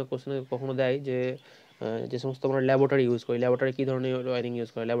যদি তোমার কোশ্চেনে কখনো দেয় যে সমস্ত আমরা ল্যাবরেটরি ইউজ করি, ল্যাবরেটরি কী ধরনের ওয়ারিং ইউজ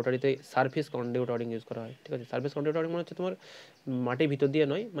করে? ল্যাবরেটরিতে সারফেস কন্ডিউট ওয়ারিং ইউজ করা হয়, ঠিক আছে। সারফেস কন্ডিউট ওয়ারিং মানে হচ্ছে তোমার মাটির ভিতর দিয়ে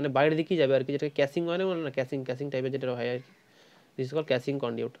নয়, মানে বাইরের দিকেই যাবে আর কি, যেটাকে ক্যাসিং ওয়ারিং বলে না, ক্যাসিং টাইপের যেটা হয় আর কি, this is call casing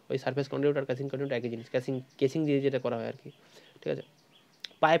conduit. ওই সারফেস কন্ডিউট আর ক্যাসিং কন্ডিউট একই জিনিস, কেসিং দিয়ে যেটা করা হয় আর কি, ঠিক আছে।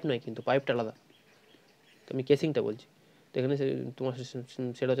 পাইপ নয় কিন্তু, পাইপটা আলাদা, তো আমি কেসিংটা বলছি। তো এখানে তোমার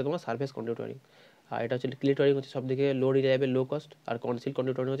সেটা হচ্ছে তোমার সারফেস কন্ডিউট ওয়ারিং। আর এটা হচ্ছে ক্লিট ওয়ারিং, হচ্ছে সবদিকে লো রিলায়েবল লো কস্ট। আর কনসিল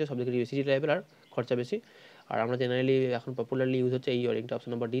কন্ডিউট ওয়ারিং হচ্ছে সবদিকে বেশি রিলায়েবল আর খরচা বেশি। আর আমরা জেনারেলি এখন পপুলারলি ইউজ হচ্ছে এই ওয়ারিংটা।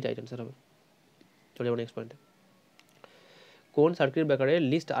 Option number D right answer হবে। চলে যাবো নেক্সট পয়েন্টে, কোন সার্কিট ব্রেকারে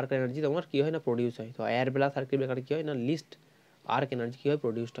লিস্ট আর্ক এনার্জি তোমার কী হয় না প্রডিউস হয়? তো এয়ার বেলা সার্কিট ব্রেকারে কী হয় না লিস্ট আর্ক এনার্জি কী হয়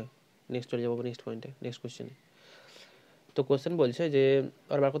প্রডিউসড হয়। নেক্সট চলে যাবো নেক্সট পয়েন্টে, নেক্সট কোয়েশ্চেনে। তো কোয়েশ্চেন বলছে যে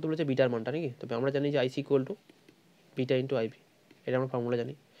আর বার করতে বলেছে বিটার মানটা নাকি। তবে আমরা জানি যে আইসি equal to beta into ivy, এটা আমরা ফর্মুলা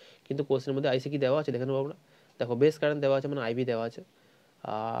জানি। কিন্তু কোয়েশ্চেনের মধ্যে আইসি কি দেওয়া আছে দেখে নেবো আমরা। দেখো বেস কারেন্ট দেওয়া আছে মানে আইভি দেওয়া আছে,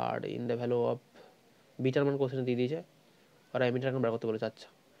 আর in the value of bitter মান কোয়েশ্চেনে দিয়ে দিয়েছে, আর আইমিটার এখন বার করতে বলেছে। আচ্ছা,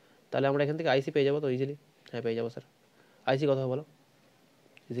 তাহলে আমরা এখান থেকে আইসি পেয়ে যাবো তো ইজিলি। হ্যাঁ পেয়ে যাবো স্যার। আইসি কত বলো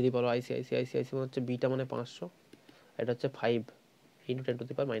ইজিলি বলো। আইসি মানে হচ্ছে বিটা মানে 500, এটা হচ্ছে 5 ইন্টু 10⁻³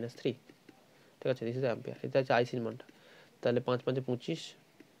 ঠিক আছে। দিস ইজ অ্যাম্পিয়ার, এটা হচ্ছে আইসির মানটা। তাহলে 5 5 25,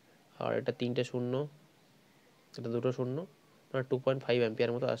 আর এটা 3টে 0, এটা 2টো 0, মানে 2.5 অ্যাম্পিয়ার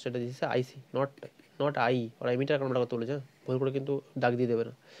মতো আসছে। এটা this is IC, not I. আর আইমিটার আমরা কত বলেছে, ভুল করে কিন্তু দাগ দিয়ে দেবে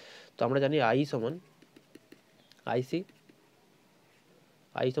না। তো আমরা জানি আই সমান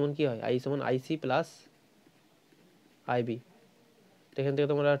কি হয়, আই সমান আইসি প্লাস আইবি। এখান থেকে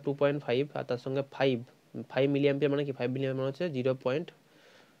তোমরা 2.5 আর তার সঙ্গে 5 মিলি অ্যাম্পিয়ার মানে কি, 5 মিলি অ্যাম্পিয়ার মানে হচ্ছে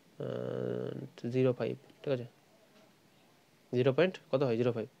 0.05, ঠিক আছে। 0. কত হয়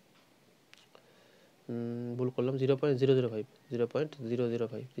 0.5, ভুল করলাম, 0.005,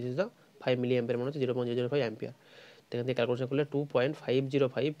 this is the 5 milli ampere মানে হচ্ছে 0.005 অ্যাম্পিয়ার। এখান থেকে ক্যালকুলেশন করলে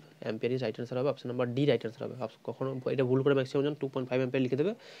 2.505 অ্যাম্পিয়ার ইজ রাইট অ্যান্সার হবে। Option number D right answer হবে। কখনো এটা ভুল করে ম্যাক্সিমাম জন 2.5 অ্যাম্পিয়ার লিখে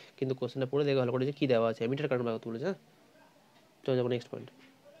দেবে, কিন্তু কোশ্চেনটা পড়ে দেখে ভালো করে যে কী দেওয়া আছে, অ্যামিটার কারেন্ট কত বলেছে। হ্যাঁ চলে যাবো নেক্সট পয়েন্ট,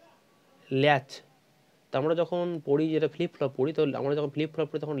 ল্যাচ। তো আমরা যখন পড়ি যেটা ফ্লিপ ফ্লপ পড়ি, তো আমরা যখন ফ্লিপ ফ্লপ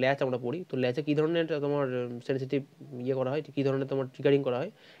পড়ি তখন ল্যাচ আমরা পড়ি। তো ল্যাচে কী ধরনের তোমার সেন্সিটিভ করা হয়, কী ধরনের তোমার ট্রিগারিং করা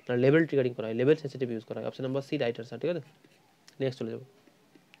হয় না, লেভেল ট্রিগারিং করা হয়, লেভেল সেন্সিটিভ ইউজ করা হয়। Option number C right answer, ঠিক আছে। নেক্সট চলে যাবো,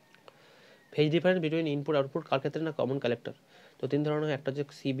 phase difference between input output কার ক্ষেত্রে না কমন কালেক্টর। তো 3 ধরনের হয়, একটা হচ্ছে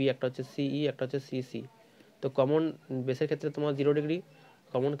সিবি, একটা হচ্ছে সিই, একটা হচ্ছে সিসি। তো কমন বেসের ক্ষেত্রে তোমার 0 ডিগ্রি,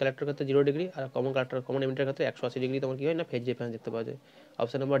 কমন কালেক্টরের ক্ষেত্রে 0 ডিগ্রি, আর কমন কালেক্টর কমন এমিটারের ক্ষেত্রে 180 ডিগ্রি তোমার কী হয় না ফেজ ডিফারেন্স দেখতে পাওয়া যায়।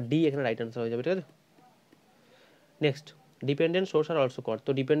 অপশন নাম্বার ডি এখানে রাইট অ্যান্সার হয়ে যাবে, ঠিক আছে। Next, dependent source are also কট।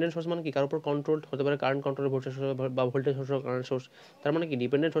 তো ডিপেন্ডেন্ট সোর্স মানে কি, কারোর উপর কন্ট্রোল হতে পারে, কারেন্ট কন্ট্রোল, ভোল্টেজ সোর্স বা ভোল্টেজ সোর্স, কারেন্ট সোর্স। তার মানে কি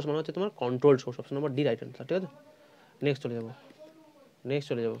ডিপেন্ডেন্ট সোর্স মানে হচ্ছে তোমার control source. Option number D right answer, ঠিক আছে। নেক্সট চলে যাবো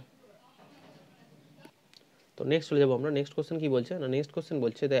তো নেক্সট চলে যাবো আমরা। নেক্সট কোশ্চেন কি বলছে না, নেক্সট কোশ্চেন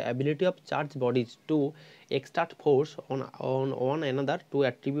বলছে the ability of charge bodies two এক্সটার্ট force on another two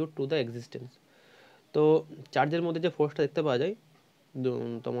attribute to the existence. তো চার্জের মধ্যে যে ফোর্সটা দেখতে পাওয়া যায়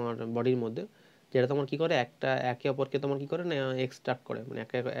তোমার বডির মধ্যে, যেটা তোমার কী করে একে অপরকে তোমার কী করে না এক্সট্রাক্ট করে, মানে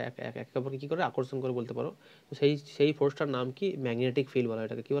একে অপরকে কী করে আকর্ষণ করে বলতে পারো। তো সেই ফোর্সটার নাম কি, ম্যাগনেটিক ফিল্ড বলা হয়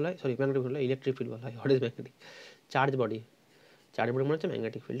এটাকে। কী বলা হয়, sorry magnetic field, electric field বলা হয়। What is magnetic? Charge body মানে হচ্ছে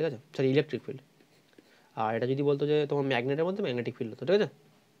ম্যাগনেটিক ফিল্ড, ঠিক আছে, সরি ইলেকট্রিক ফিল্ড। আর এটা যদি বলতো যে তোমার ম্যাগনেটের মধ্যে ম্যাগনেটিক ফিল্ড হতো, ঠিক আছে,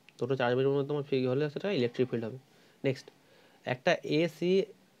 দুটো চার্জ বডির মধ্যে তোমার ফিল্ড হলে সেটা ইলেকট্রিক ফিল্ড হবে। নেক্সট, একটা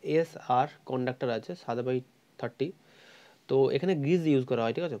ACSR কন্ডাক্টর আছে 7/30। তো এখানে গ্রিজ ইউজ করা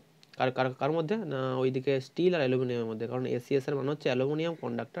হয়, ঠিক আছে, কার মধ্যে না ওইদিকে স্টিল আর অ্যালুমিনিয়ামের মধ্যে, কারণ ACSR মানে হচ্ছে অ্যালুমিনিয়াম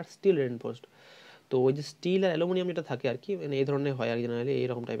কন্ডাক্টর স্টিল রেনফোর্সড। তো ওই যে স্টিল আর অ্যালুমিনিয়াম যেটা থাকে আর কি, মানে এই ধরনের হয় আর কি, জেনারেলি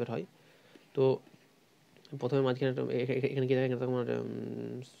এইরকম টাইপের হয়। তো প্রথমে মাঝখানে এখানে কী থাকে, এখানে তোমার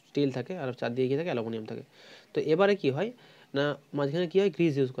স্টিল থাকে আর চার দিয়ে কী থাকে, অ্যালুমিনিয়াম থাকে। তো এবারে কী হয় না, মাঝখানে কী হয়,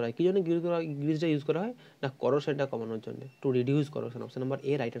 গ্রিজ ইউজ করা হয়। কী জন্য গ্রিজটা ইউজ করা হয় না, করোশনটা কমানোর জন্য, to reduce corrosion. Option number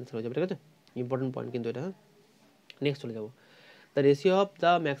A right answer হয়ে যাবে, ঠিক আছে। ইম্পর্টেন্ট পয়েন্ট কিন্তু এটা, হ্যাঁ। নেক্সট চলে যাবো, the ratio of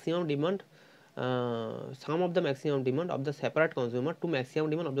the maximum demand some of the maximum demand of the separate consumer two maximum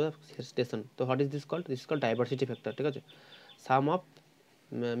demand of the station. তো what is this called diversity factor, ঠিক আছে। সাম of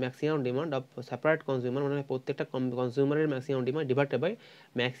maximum demand of separate consumer মানে প্রত্যেকটা কনজিউমারের maximum demand divided by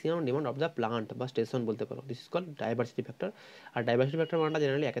maximum demand of the plant বা station বলতে পারো। This is called diversity factor. R diversity factor মানটা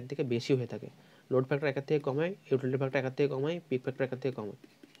generally একের থেকে বেশি হয়ে থাকে। লোড ফ্যাক্টর একের থেকে কম হয়, ইউটিলিটি ফ্যাক্টর একের থেকে কম হয়, পিক ফ্যাক্টর একের থেকে কম হয়।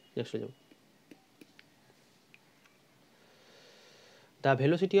 নেক্সট হয়ে যাবো, the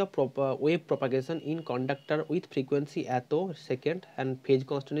velocity of wave propagation in conductor with frequency এত second and phase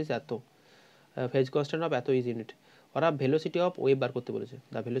constant is এত, phase constant of এত is unit। ওরা ভেলোসিটি অফ ওয়েভ বার করতে বলেছে,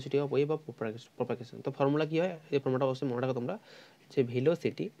 the velocity of wave of propagation. তো ফর্মুলা কী হয়, এই ফর্মুলাটা অবশ্যই মনে রাখো তোমরা, যে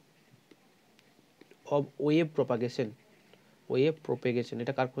ভেলোসিটি অফ ওয়েভ প্রপাগেশন,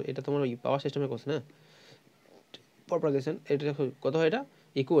 এটা এটা তোমার পাওয়ার সিস্টেমের কোশ্চেন, হ্যাঁ। প্রপাগেশন এটা কত হয়, এটা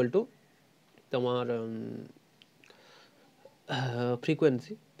ইকুয়াল টু তোমার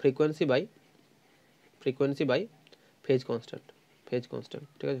ফ্রিকোয়েন্সি বাই ফেজ কনস্ট্যান্ট,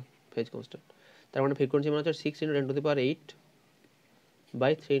 ঠিক আছে, ফেজ কনস্ট্যান্ট। তার মানে ফ্রিকোয়েন্সি মানে হচ্ছে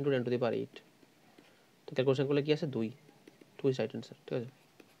 6×10⁸/8/3×10⁸। তো ক্যালকুলেশন করলে কি আসে, 2 ইজ রাইট অ্যান্সার, ঠিক আছে।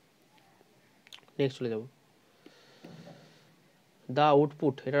 নেক্সট চলে যাবো, দ্য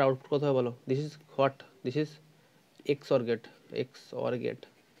আউটপুট, এটার আউটপুট কত হয় বলো। This is XOR gate.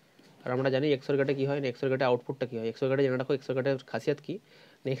 আর আমরা জানি XOR গেটে কী হয় না, XOR গেটে আউটপুটটা কী হয়। XOR গেটে জেনে রাখো, XOR গেটের খাসিয়াত কি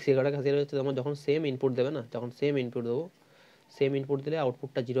না, XOR গেটের খাসিয়াত হচ্ছে তোমার যখন সেম ইনপুট দেবে না, যখন সেম ইনপুট দেবো, সেম ইনপুট দিলে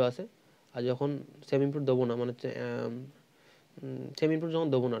আউটপুটটা 0 আসে। আর যখন সেম ইনপুট দেবো না, মানে সেম ইনপুট যখন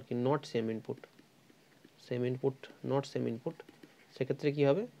দেবো না আর কি, নট সেম ইনপুট, সেক্ষেত্রে কী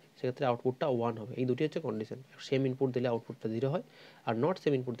হবে, সেক্ষেত্রে আউটপুটটা 1 হবে। এই দুটি হচ্ছে কন্ডিশন। সেম ইনপুট দিলে আউটপুটটা 0 হয়, আর নট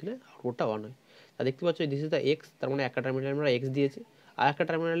সেম ইনপুট দিলে আউটপুটটা 1 হয়। তা দেখতে পাচ্ছ দিস ইজ দ্য এক্স, তার মানে একটা টার্মিনালে আমরা এক্স দিয়েছি, আর একটা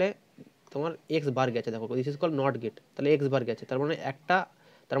টার্মিনালে তোমার এক্স বার গেছে। দেখো this is call not get, তাহলে এক্স বার গেছে, তার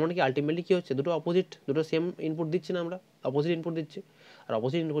মানে কি আলটিমেটলি কী হচ্ছে, দুটো সেম ইনপুট দিচ্ছি না, আমরা অপোজিট ইনপুট দিচ্ছি। আর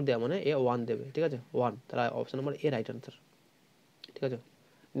অপোজিট ইনপুট দেওয়া মানে এ 1 দেবে, ঠিক আছে, 1। তাহলে option number A right answer, ঠিক আছে।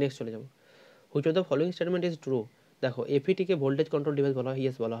 নেক্সট চলে যাবো, which of the following statement is true. দেখো এপিটিকে ভোল্টেজ কন্ট্রোল ডিভাইস বলা হয়,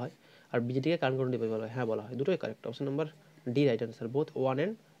 ইয়েস বলা হয়। আর বিজেটিকে কারেন্ট কন্ট্রোল ডিভাইস বলা হয়, হ্যাঁ বলা হয়। দুটোই correct, option number D right answer, both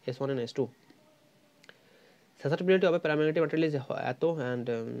S1 and S2। Susceptibility of paramagnetic material is এত অ্যান্ড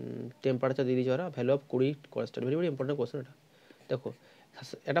টেম্পারেচার দিয়ে দিয়েছে ওরা, value of 20 constant. Very important question এটা। দেখো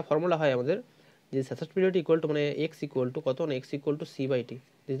এটা ফর্মুলা হয় আমাদের, যে সাসেপ্টিবিলিটি ইকুয়াল টু মানে এক্স ইকুয়াল টু কত না, x equal to C/T।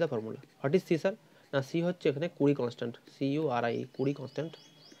 This is the formula. What is C sir, না সি হচ্ছে এখানে 20 কনস্ট্যান্ট, CURI 20 কনস্ট্যান্ট,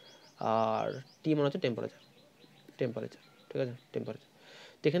 আর টি মানে হচ্ছে টেম্পারেচার, ঠিক আছে, টেম্পারেচার।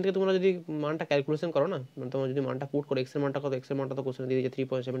 তো এখান থেকে তোমরা যদি মানটা ক্যালকুলেশন করো না, মানে তোমরা যদি মানটা পুট করো, এক্সের মানটা কত, এক্সের মানটা তো কোশ্চেন দিয়ে দিয়েছে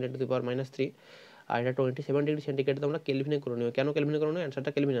 3.7 × 10⁻³ আর এটা 27 ডিগ্রি সেন্টিগ্রেড তোমরা কেলভিনে করে নিও। কেন কেলভিনে করে নিও,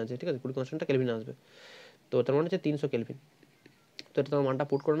 অ্যান্সারটা কেলভিনে আছে, ঠিক আছে, 20 কনস্ট্যান্টটা কেলভিনে আসবে। তো তার মানে হচ্ছে 300 কেলভিন। তো এটা তোমার মানটা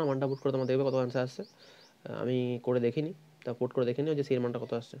পুট করো না, মানটা পুট করে তোমার দেখবে কত অ্যান্সার আসছে। আমি করে দেখিনি, তা পুট করে দেখে নিও যে সি এর মানটা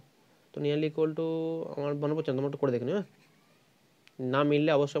কত আসছে। তো নিয়ারলি ইকুয়াল টু আমার মনে পড়ছে, তোমরা একটু করে দেখে নিও, হ্যাঁ। না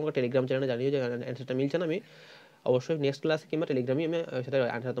মিললে অবশ্যই আমাকে টেলিগ্রাম চ্যানেলে জানিও যে অ্যান্সারটা মিলছে না। আমি অবশ্যই নেক্সট ক্লাসে কিংবা টেলিগ্রামে আমি সেটা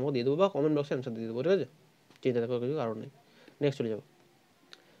অ্যান্সার তোমাকে দিয়ে দেবো, বা কমেন্ট বক্সে অ্যান্সার দিয়ে দেবো, ঠিক আছে, চিন্তা করার কিছু কারণ নেই। নেক্সট চলে যাবো,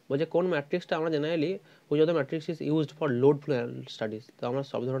 বলছে কোন ম্যাট্রিক্সটা আমরা generally which of the matrix is used for load flow studies. তো আমরা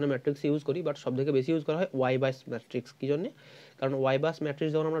সব ধরনের ম্যাট্রিক্স ইউজ করি, বাট সব থেকে বেশি ইউজ করা হয় ওয়াই বাস ম্যাট্রিক্স। কী জন্য? কারণ ওয়াই বাস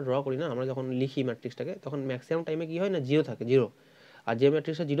ম্যাট্রিক্স যখন আমরা ড্র করি না, আমরা যখন লিখি ম্যাট্রিক্সটাকে, তখন ম্যাক্সিমাম টাইমে কী হয় না, জিরো থাকে, জিরো। আর যে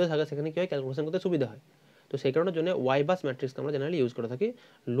ম্যাট্রিক্সটা জিরো থাকে সেখানে কী হয়, ক্যালকুলেশন করতে সুবিধা হয়। তো সেই কারণের জন্য ওয়াই বাস ম্যাট্রিক্স আমরা জেনারেলি ইউজ করে থাকি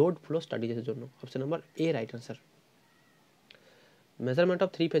লোড ফ্লো স্টাডিজের জন্য। Option number A right answer. Measurement of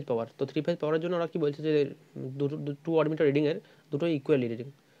three phase power. তো থ্রি ফেজ পাওয়ারের জন্য ওরা কি বলছে যে টু ওয়াটমিটার রিডিংয়ের দুটো ইকুয়ালি রিডিং,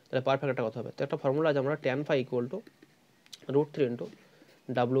 তাহলে পারফেক্ট একটা কথা হবে। তো একটা ফর্মুলা আছে, আমরা tan phi equal to √3 into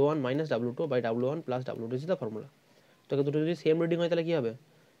W1 minus W2 by W1 plus W2 is the formula. তো দুটো যদি সেম রিডিং হয় তাহলে কী হবে,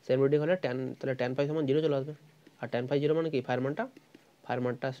 সেম রিডিং হলে তাহলে tan phi সমান 0 চলে আসবে। আর tan phi 0 মানে কি, ফায়ার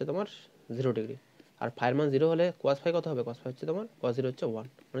মানটা আসছে তোমার 0 ডিগ্রি। আর ফায়ার মান 0 হলে cos phi কত হবে, cos phi হচ্ছে তোমার cos 0 হচ্ছে 1,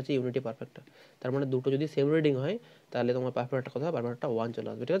 মানে হচ্ছে ইউনিটি পারফেক্টটা। তার মানে দুটো যদি সেম রিডিং হয় তাহলে তোমার পারফেক্টটা কত হবে, পারফেক্টটা 1 চলে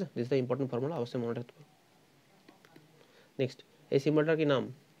আসবে। ঠিক আছে, this is the important formula, অবশ্যই মনে রাখতে পারো। নেক্সট, এই সিম্বলটার কি নাম?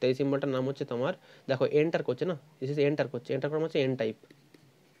 তো এই সিম্বলটার নাম হচ্ছে তোমার, দেখো এন্টার করছে না, দিস ইজ এন্টার করছে, এন্টার করা হচ্ছে এন টাইপ,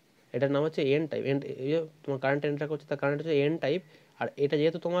 এটার নাম হচ্ছে এন টাইপ। তোমার কারেন্ট এন্টার করছে, তার কারেন্ট হচ্ছে এন টাইপ। আর এটা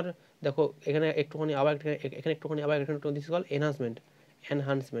যেহেতু তোমার, দেখো এখানে একটুখানি আবার এখানে একটুখানি আবার এখানে একটু, দিস ইজ কল এনহান্সমেন্ট।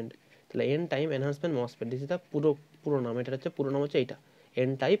 তাহলে N type enhancement MOSFET, this is the পুরো নাম। এটা হচ্ছে পুরো নাম হচ্ছে এইটা,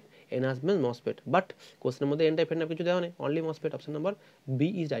 N type enhancement MOSFET. But কোশ্চেনের মধ্যে এন টাইপ এন টাইপ কিছু দেওয়া নেই, only MOSFET. Option number B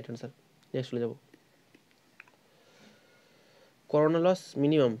is right answer. Next চলে যাবো, করোনা লস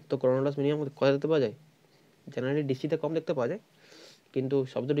মিনিমাম। তো করোনা লস মিনিমাম কোথায় দেখতে পাওয়া যায়? জেনারেলি ডিসিতে কম দেখতে পাওয়া যায়, কিন্তু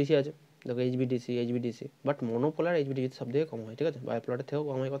শব্দ ডিসি আছে, দেখো এইচবিডিসি, বাট মনোপোলার এইচবিডিসি সব থেকে কম হয়। ঠিক আছে, বায়োপোলারের থেকেও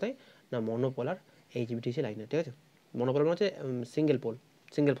কম হয় কোথায় না, মনোপোলার এইচবিডিসি লাইনে। ঠিক আছে, মনোপোলার মানে হচ্ছে সিঙ্গেল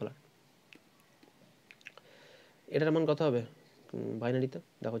পোলার। এটার মান কত হবে বাইনারিতে?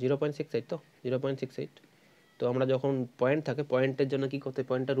 দেখো 0.68, তো 0.68। তো আমরা যখন পয়েন্ট থাকে, পয়েন্টের জন্য কী করতে হয়,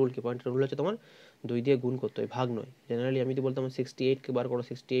 পয়েন্টের রুল কি, পয়েন্টের রুল হচ্ছে তোমার 2 দিয়ে গুণ করতে হয়, ভাগ নয়। জেনারেলি আমি যদি বলতাম 68কে বার করো,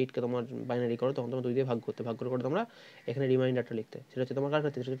 68কে তোমার বাইনারি করো, তখন তোমার 2 দিয়ে ভাগ করে তোমরা এখানে রিমাইন্ডারটা লিখতে। সেটা হচ্ছে তোমার কার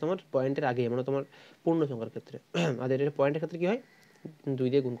ক্ষেত্রে, সেটা হচ্ছে তোমার পয়েন্টের আগে, মানে তোমার পূর্ণ সংখ্যার ক্ষেত্রে। আর এটা পয়েন্টের ক্ষেত্রে কী হয়, 2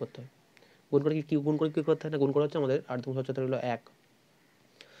 দিয়ে গুণ করতে হয়। গুণ করে কী করতে হয় না, গুণ করা হচ্ছে আমাদের 8 2 17 হলো 1,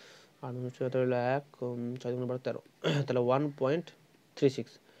 8 2 17 হলো 1, 6 2 12 13, তাহলে 1.36।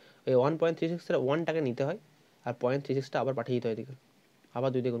 এই 1.36 এর 1টাকে নিতে হয়, আর 0.36টা আবার পাঠিয়ে দিতে হয় এদিকে, আবার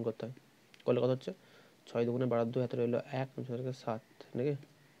 2 দিয়ে গুণ করতে হয়। করলে কত হচ্ছে, 6 2 12 2, হাতে রইলো 1, 7 নাকি,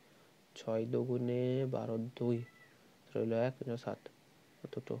 6 2 12 2 রইলো 1 7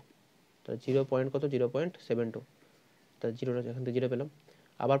 দুটো, তাহলে 0 পয়েন্ট কত, 0.72। তাহলে জিরোটা এখান থেকে 0 পেলাম,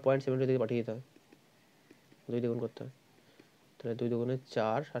 আবার 0.72 দিকে পাঠিয়ে দিতে হয়, 2 দিয়ে গুণ করতে হয়। তাহলে 2 2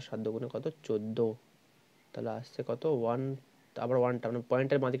 4 আর 7 2 কত, 14। তাহলে আসছে কত 1, আবার 1টা মানে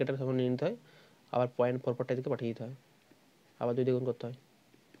পয়েন্টের মাঝখানটা তখন নিয়ে নিতে হয়, আবার 0.44 দিকে পাঠিয়ে দিতে হয়, আবার 2 দিয়ে গুণ করতে হয়,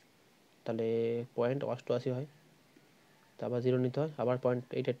 তাহলে 0.88 হয়। তারপর 0 নিতে হয়, আবার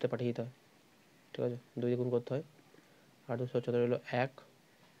 0.88তে পাঠিয়ে দিতে হয়। ঠিক আছে, 2 দিয়ে গুণ করতে হয়, 8 2 17 হলো 1,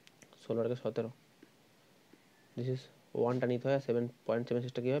 16 আর 17, দিস ইজ 1টা নিতে হয়, আর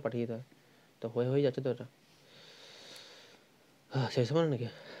 7.76টা কী হয়, পাঠিয়ে দিতে হয়। তো হয়ে যাচ্ছে তো এটা, শেষ সমান নাকি,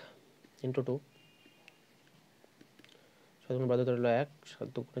 ইন্টু 2, 7 গুণ 12 হলো 1, 7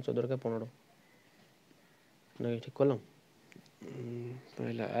 2 14 15 নাকি, ঠিক করলাম?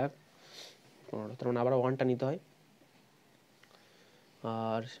 হলো 1 15, তার মানে আবার 1টা নিতে হয়,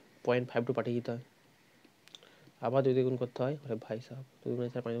 আর 0.52 পাঠিয়ে দিতে হয়, আবার 2 দিয়ে গুণ করতে হয়। আরে ভাই সাহেব, 2 গুণ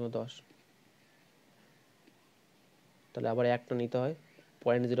 4 5 10, তাহলে আবার 1টা নিতে হয়,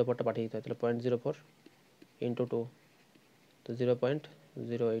 0.04টা পাঠিয়ে দিতে হয়, তাহলে 0.04 ইন্টু 2, তো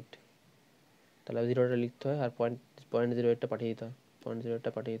 0.08, তাহলে 0টা লিখতে হয়, আর 0.08টা পাঠিয়ে দিতে হয়, 0.08টা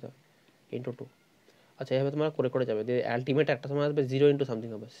পাঠিয়ে দিতে হয় ইন্টু 2। আচ্ছা, এইভাবে তোমরা করে যাবে, দিয়ে আলটিমেট একটা সময় আসবে 0 ইন্টু সামথিং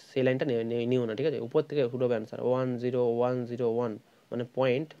হবে, সেই লাইনটা নিও না। ঠিক আছে, উপর থেকে শুরু হবে অ্যান্সার 10101, মানে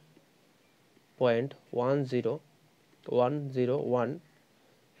 0.1001।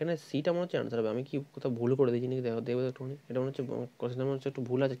 এখানে সিটা মনে হচ্ছে অ্যান্সার হবে, আমি কি কোথাও ভুল করে দিয়েছি নাকি, দেখো একটুখানি, এটা মনে হচ্ছে কোশ্চেনটা মনে হচ্ছে একটু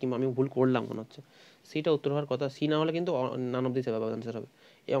ভুল আছে, কিংবা আমি ভুল করলাম মনে হচ্ছে। সিটা উত্তর হওয়ার কথা, সি না হলে কিন্তু নান অফ দিস অ্যান্সার হবে।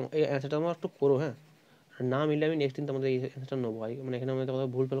 এবং এই অ্যান্সারটা আমার একটু করো, হ্যাঁ, না মিললে আমি নেক্সট দিন তোমাদের এই অ্যান্সারটা নেবো। মানে এখানে আমি তোমাদের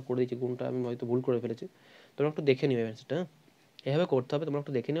ভুল করে দিয়েছি, গুণটা আমি হয়তো ভুল করে ফেলেছি, তোমরা একটু দেখে নিও অ্যান্সারটা, হ্যাঁ, এভাবে করতে হবে, তোমরা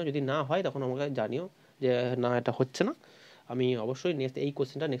একটু দেখে নিও, যদি না হয় তখন আমাকে জানিও যে না এটা হচ্ছে না, আমি অবশ্যই নেক্সট এই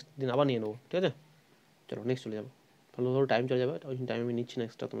কোশ্চেনটা নেক্সট দিন আবার নিয়ে নেবো। ঠিক আছে, চলো নেক্সট চলে যাবো, ভালো টাইম চলে যাবে, ওই টাইম আমি নিচ্ছি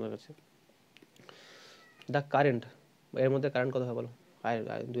নেক্সটটা তোমাদের কাছে। দ্য কারেন্ট, এর মধ্যে কারেন্ট কত হয় বলো, আর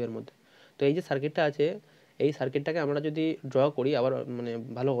 2 এর মধ্যে। তো এই যে সার্কিটটা আছে, এই সার্কিটটাকে আমরা যদি ড্র করি আবার মানে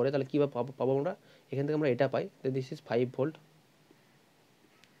ভালো করে, তাহলে কী পাবো আমরা, এখান থেকে আমরা এটা পাই, দিস ইজ 5 ভোল্ট।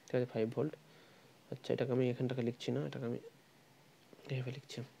 ঠিক আছে, 5 ভোল্ট। আচ্ছা, এটাকে আমি এখানটাকে লিখছি না, এটাকে আমি এভাবে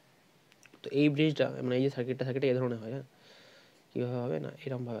লিখছি। তো এই ব্রিজটা মানে এই যে সার্কিটটা এই ধরনের হয়, হ্যাঁ, কীভাবে হবে না,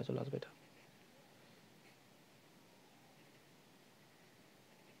 এরকমভাবে চলে আসবে, এটা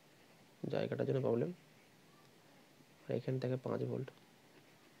জায়গাটার জন্য প্রবলেম। আর এখান থেকে 5 ভোল্ট,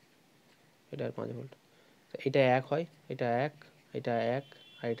 এটা আর 5 ভোল্ট, এটা 1 হয়, এটা 1, এটা 1,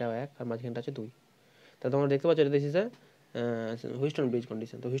 আর এটাও 1, আর মাঝখানটা আছে 2। তা তোমরা দেখতে পাচ্ছ এটা this is Wheatstone bridge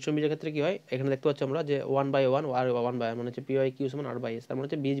condition. তো হুইস্টন ব্রিজের ক্ষেত্রে কী হয়, এখানে দেখতে পাচ্ছ আমরা যে 1/1 আর 1/1 মানে হচ্ছে PyQ সমান R/S, তার মানে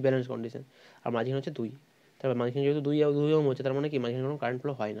হচ্ছে ব্রিজ ব্যালেন্স কন্ডিশন। আর মাঝখানে হচ্ছে 2, তারপর মাঝখানে যেহেতু 2 ওহম হচ্ছে, তার মানে কি মাঝখানে কোনো কারেন্ট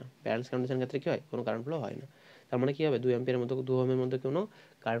ফ্লো হয় না। ব্যালেন্স কন্ডিশনের ক্ষেত্রে কী হয়, কোনো কারেন্ট ফ্লো হয় না। তার মানে কী হবে, 2 অ্যাম্পিয়ারের মধ্যে 2 ওহমের মধ্যে কোনো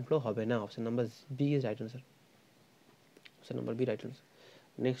কারেন্ট ফ্লো হবে না। Option number B is right answer. Option number B right answer.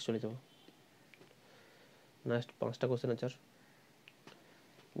 Next চলে যাবো, নেক্সট 5টা কোশ্চেন আছে।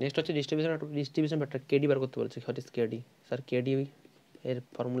 নেক্সট হচ্ছে ডিস্ট্রিবিউশন ভেক্টর কেডি বার করতে বলেছে। What is KD? Sir KD এর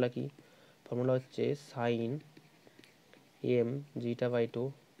ফর্মুলা কি? ফর্মুলা হচ্ছে sign M জিটা by 2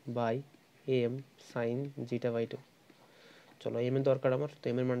 by M sign জিটা by 2। চলো এম এর দরকার আমার, তো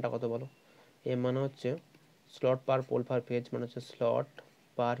এম এর মানটা কত বলো? এম মানে হচ্ছে স্লট পার পোল পার ফেজ, মানে হচ্ছে slot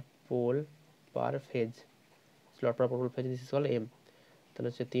per pole per phase, slot per pole phase this is call M. তাহলে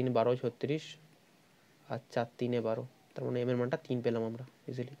হচ্ছে 3 12 36 আর 4 3 12, তার মানে এম এর মানটা 3 পেলাম আমরা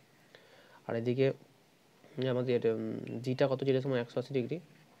ইজিলি। আর এদিকে আমাদের জিটা কত, জিটার সময় 180 degree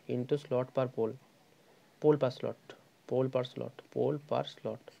into slot per pole, pole পার স্লট, পোল পার স্লট, পোল পার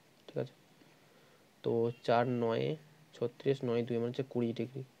স্লট, ঠিক আছে। তো 4 9 36 9 2 মানে হচ্ছে 20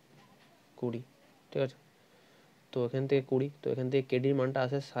 ডিগ্রি, 20, ঠিক আছে। তো এখান থেকে 20, তো এখান থেকে কেডির মানটা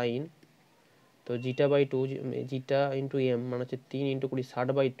আসে সাইন, তো জিটা বাই 2, জিটা ইন্টু এম মানে হচ্ছে 3 ইন্টু 20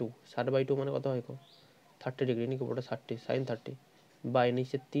 60/2, 60/2 মানে কত হয় 30 ডিগ্রি নাকি, ওটা 30 সাইন 30 বাই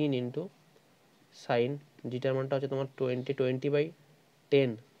নিচে 3 ইন্টু সাইন, জিটার মানটা হচ্ছে তোমার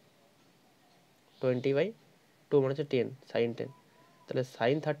 20/10, 20/2 মানে হচ্ছে 10 সাইন 10, তাহলে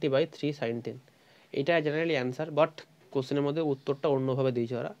সাইন 30/3 সাইন 10। এটা জেনারেলি অ্যান্সার, বাট কোশ্চেনের মধ্যে উত্তরটা অন্যভাবে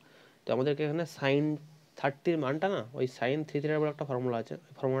দিয়েছে ওরা। তো আমাদেরকে এখানে সাইন 30 মানটা না, ওই সাইন 3 বলে একটা ফর্মুলা আছে,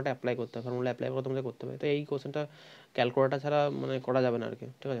 ওই ফর্মুলাটা অ্যাপ্লাই করতে হবে, ফর্মুলা অ্যাপ্লাই করে তোমাদের করতে হবে। তো এই কোশ্চেনটা ক্যালকুলেটার ছাড়া মানে করা যাবে না আর কি,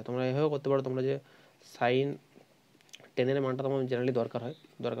 ঠিক আছে। তোমরা এভাবেও করতে পারো, তোমরা যে সাইন 10 মানটা তোমার জেনারেলি দরকার হয়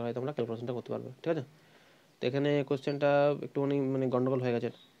তোমরা ক্যালকুলেশনটা করতে পারবে, ঠিক আছে। তো এখানে কোশ্চেনটা একটুখানি মানে গন্ডগোল হয়ে গেছে,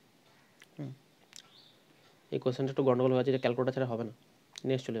 এই কোশ্চেনটা একটু গন্ডগোল হয়ে গেছে, এটা ক্যালকুলেটার ছাড়া হবে না।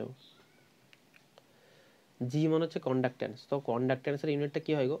 নেক্সট চলে যাবো, জি মানে হচ্ছে কন্ডাক্ট্যান্স। তো কন্ডাক্ট্যান্সের ইউনিটটা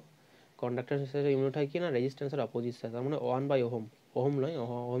কী হয় গো? কন্ডাক্ট্যান্সের ইউনিট হয় কি না, রেজিস্ট্যান্সের অপোজিট সাইড, তার মানে 1/ওহম, ওহম নয়,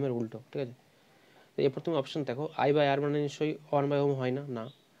 ওহমের উল্টো, ঠিক আছে। তো এরপর তুমি অপশন দেখো, I/R মানে নিশ্চয়ই 1/ওহম হয় না, না।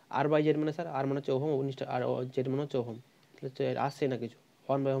 R/Z মানে স্যার, আর মানে হচ্ছে ওহম, আর জেড মানে হচ্ছে ওহম, হচ্ছে আসছে না কিছু,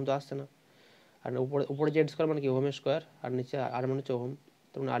 1/ওহম তো আসছে না। আর উপরে জেড স্কোয়ার মানে কি ওহমের স্কোয়ার, আর নিচে আর মানে হচ্ছে ওহম,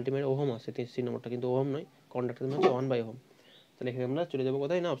 তো মানে আলটিমেট ওহম আসছে 3 নম্বরটা, কিন্তু ওহম নয়, কন্ডাক্টর মানে হচ্ছে 1/ওহম। তাহলে এখানে আমরা চলে যাবো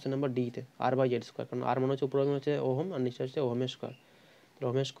কোথায় না, অপশন নাম্বার ডিতে, R/Z স্কোয়ার, কারণ আর মানে হচ্ছে উপরে হচ্ছে ওহম আর নিচে হচ্ছে ওহমের স্কোয়ার, তাহলে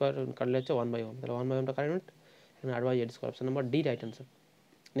ওহমের স্কোয়ার কাটলে হচ্ছে 1/ওহম, তাহলে 1/ওহমটা কারেন্ট, এখানে R/Z square, option number D right answer.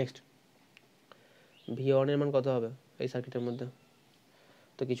 Next, V1 এর মান কত হবে এই সার্কিটের মধ্যে?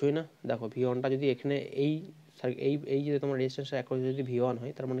 তো কিছুই না, দেখো V1টা যদি এখানে এই এই যে তোমার রেজিস্ট্যান্সটা একই যদি V1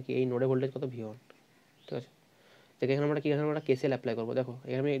 হয়, তার মানে কি এই নোডে ভোল্টেজ কত V1, ঠিক আছে। দেখে এখানে আমরা কি, এখানে আমরা KCL অ্যাপ্লাই করবো। দেখো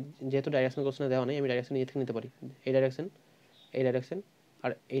এখানে যেহেতু ডাইরেকশন কোশ্চেনে দেওয়া নেই, আমি ডাইরেকশন নিজে থেকে নিতে পারি, এই ডাইরেকশন, এই ডাইরেকশন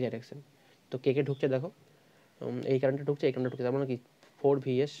আর এই ডাইরেকশন। তো কে কে ঢুকছে দেখো, এই কারেন্টটা ঢুকছে, এই কারেন্টটা ঢুকছে, তার মানে কি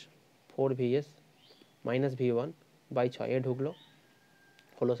 4VS মাইনাস V1/6 এ ঢুকলো,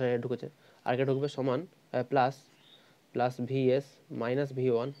 হলো স্যার, এ ঢুকেছে। আর কে ঢুকবে সমান প্লাস VS মাইনাস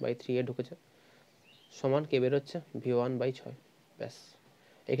V1/3 এ ঢুকেছে, সমান কে বেরোচ্ছে V1/6, ব্যাস।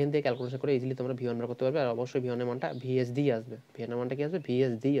 এখান থেকে ক্যালকুলেশন করে ইজিলি তোমরা V1 বার করতে পারবে। আর অবশ্যই V1 এর মানটা VS দিয়ে আসবে, V1 এর মানটা কি আসবে,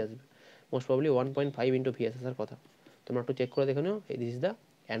 VS দিয়ে আসবে, মোস্ট প্রবলি 1.5 ইন্টু VS আসার কথা। তোমরা একটু চেক করে দেখে নিও, দিস ইজ দ্য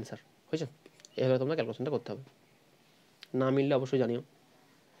অ্যান্সার, হয়েছে। এভাবে তোমরা ক্যালকুলেশনটা করতে হবে, না মিললে অবশ্যই জানিও।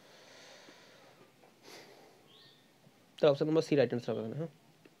 তো option number C right answer হবে এখানে, হ্যাঁ।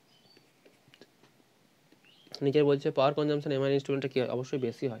 নিচে বলছে পাওয়ার কনজাম্পশন এমআই ইনস্ট্রুমেন্টে কি হয়, অবশ্যই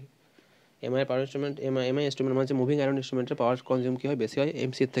বেশি হয়। এমআই পাওয়ার ইনস্ট্রুমেন্ট, এমআই ইনস্ট্রুমেন্ট মানে হচ্ছে মুভিং আয়রন ইনস্ট্রুমেন্টের পাওয়ার কনজিউম কি হয়, বেশি হয়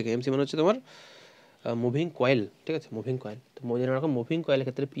এমসির থেকে। এমসি মানে হচ্ছে তোমার মুভিং কয়েল, ঠিক আছে, মুভিং কয়েল। তো জেনে রাখো মুভিং কয়েলের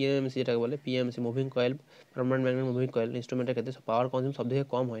ক্ষেত্রে পিএমসি যেটাকে বলে, PMC moving coil, permanent magnet moving coil ইনস্ট্রুমেন্টের ক্ষেত্রে পাওয়ার কনজিউম সব থেকে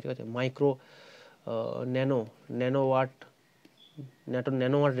কম হয়, ঠিক আছে। Micro nano watt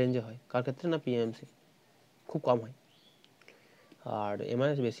nano watt রেঞ্জে হয়, কার ক্ষেত্রে না, পিএমসি খুব কম হয়, আর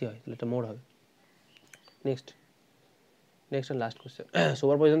এমআইএস বেশি হয়, তাহলে এটা মোড হবে। Next and last question,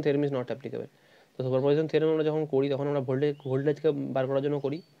 superposition theorem is not applicable. তো সুপারপজিশন থিওরেম আমরা যখন করি, তখন আমরা ভোল্টেজকে বার করার জন্য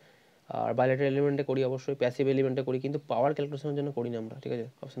করি, আর বাইলেটার এলিমেন্টে করি, অবশ্যই প্যাসিভ এলিমেন্টে করি, কিন্তু পাওয়ার ক্যালকুলেশনের জন্য করি না আমরা, ঠিক আছে।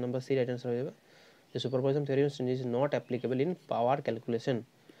 Option number C right answer হয়ে যাবে, যে superposition theorem is not applicable in power calculation.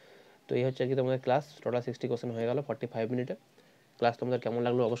 তো এই হচ্ছে আর কি তোমাদের ক্লাস, টোটাল 60 কোশ্চেন হয়ে গেল 45 মিনিটে। ক্লাস তোমাদের কেমন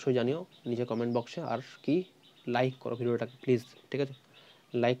লাগলো অবশ্যই জানিও নিচে কমেন্ট বক্সে। আর কি লাইক করো ভিডিওটাকে প্লিজ, ঠিক আছে?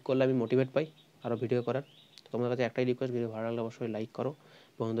 লাইক করলে আমি মোটিভেট পাই আরও ভিডিও করার। তোমাদের কাছে একটাই রিকোয়েস্ট, ভিডিও ভালো লাগলে অবশ্যই লাইক করো,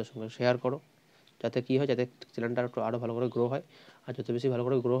 বন্ধুদের সঙ্গে শেয়ার করো, যাতে কী হয়, যাতে চ্যানেলটা আরও ভালো করে গ্রো হয়। আর যত বেশি ভালো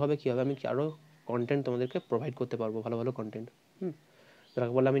করে গ্রো হবে কী হবে, আমি আরও কন্টেন্ট তোমাদেরকে প্রোভাইড করতে পারবো, ভালো ভালো কন্টেন্ট।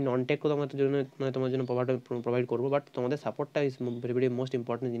 যাকে বলে আমি নন টেকও তোমাদের জন্য মানে তোমাদের জন্য প্রোভাইড করবো, বাট তোমাদের সাপোর্টটা is very very most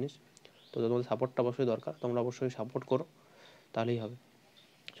important জিনিস। তো তোমাদের সাপোর্টটা অবশ্যই দরকার, তোমরা অবশ্যই সাপোর্ট করো, তাহলেই হবে।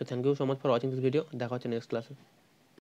 So thank you so much for watching this video. দেখা হচ্ছে নেক্সট ক্লাসে।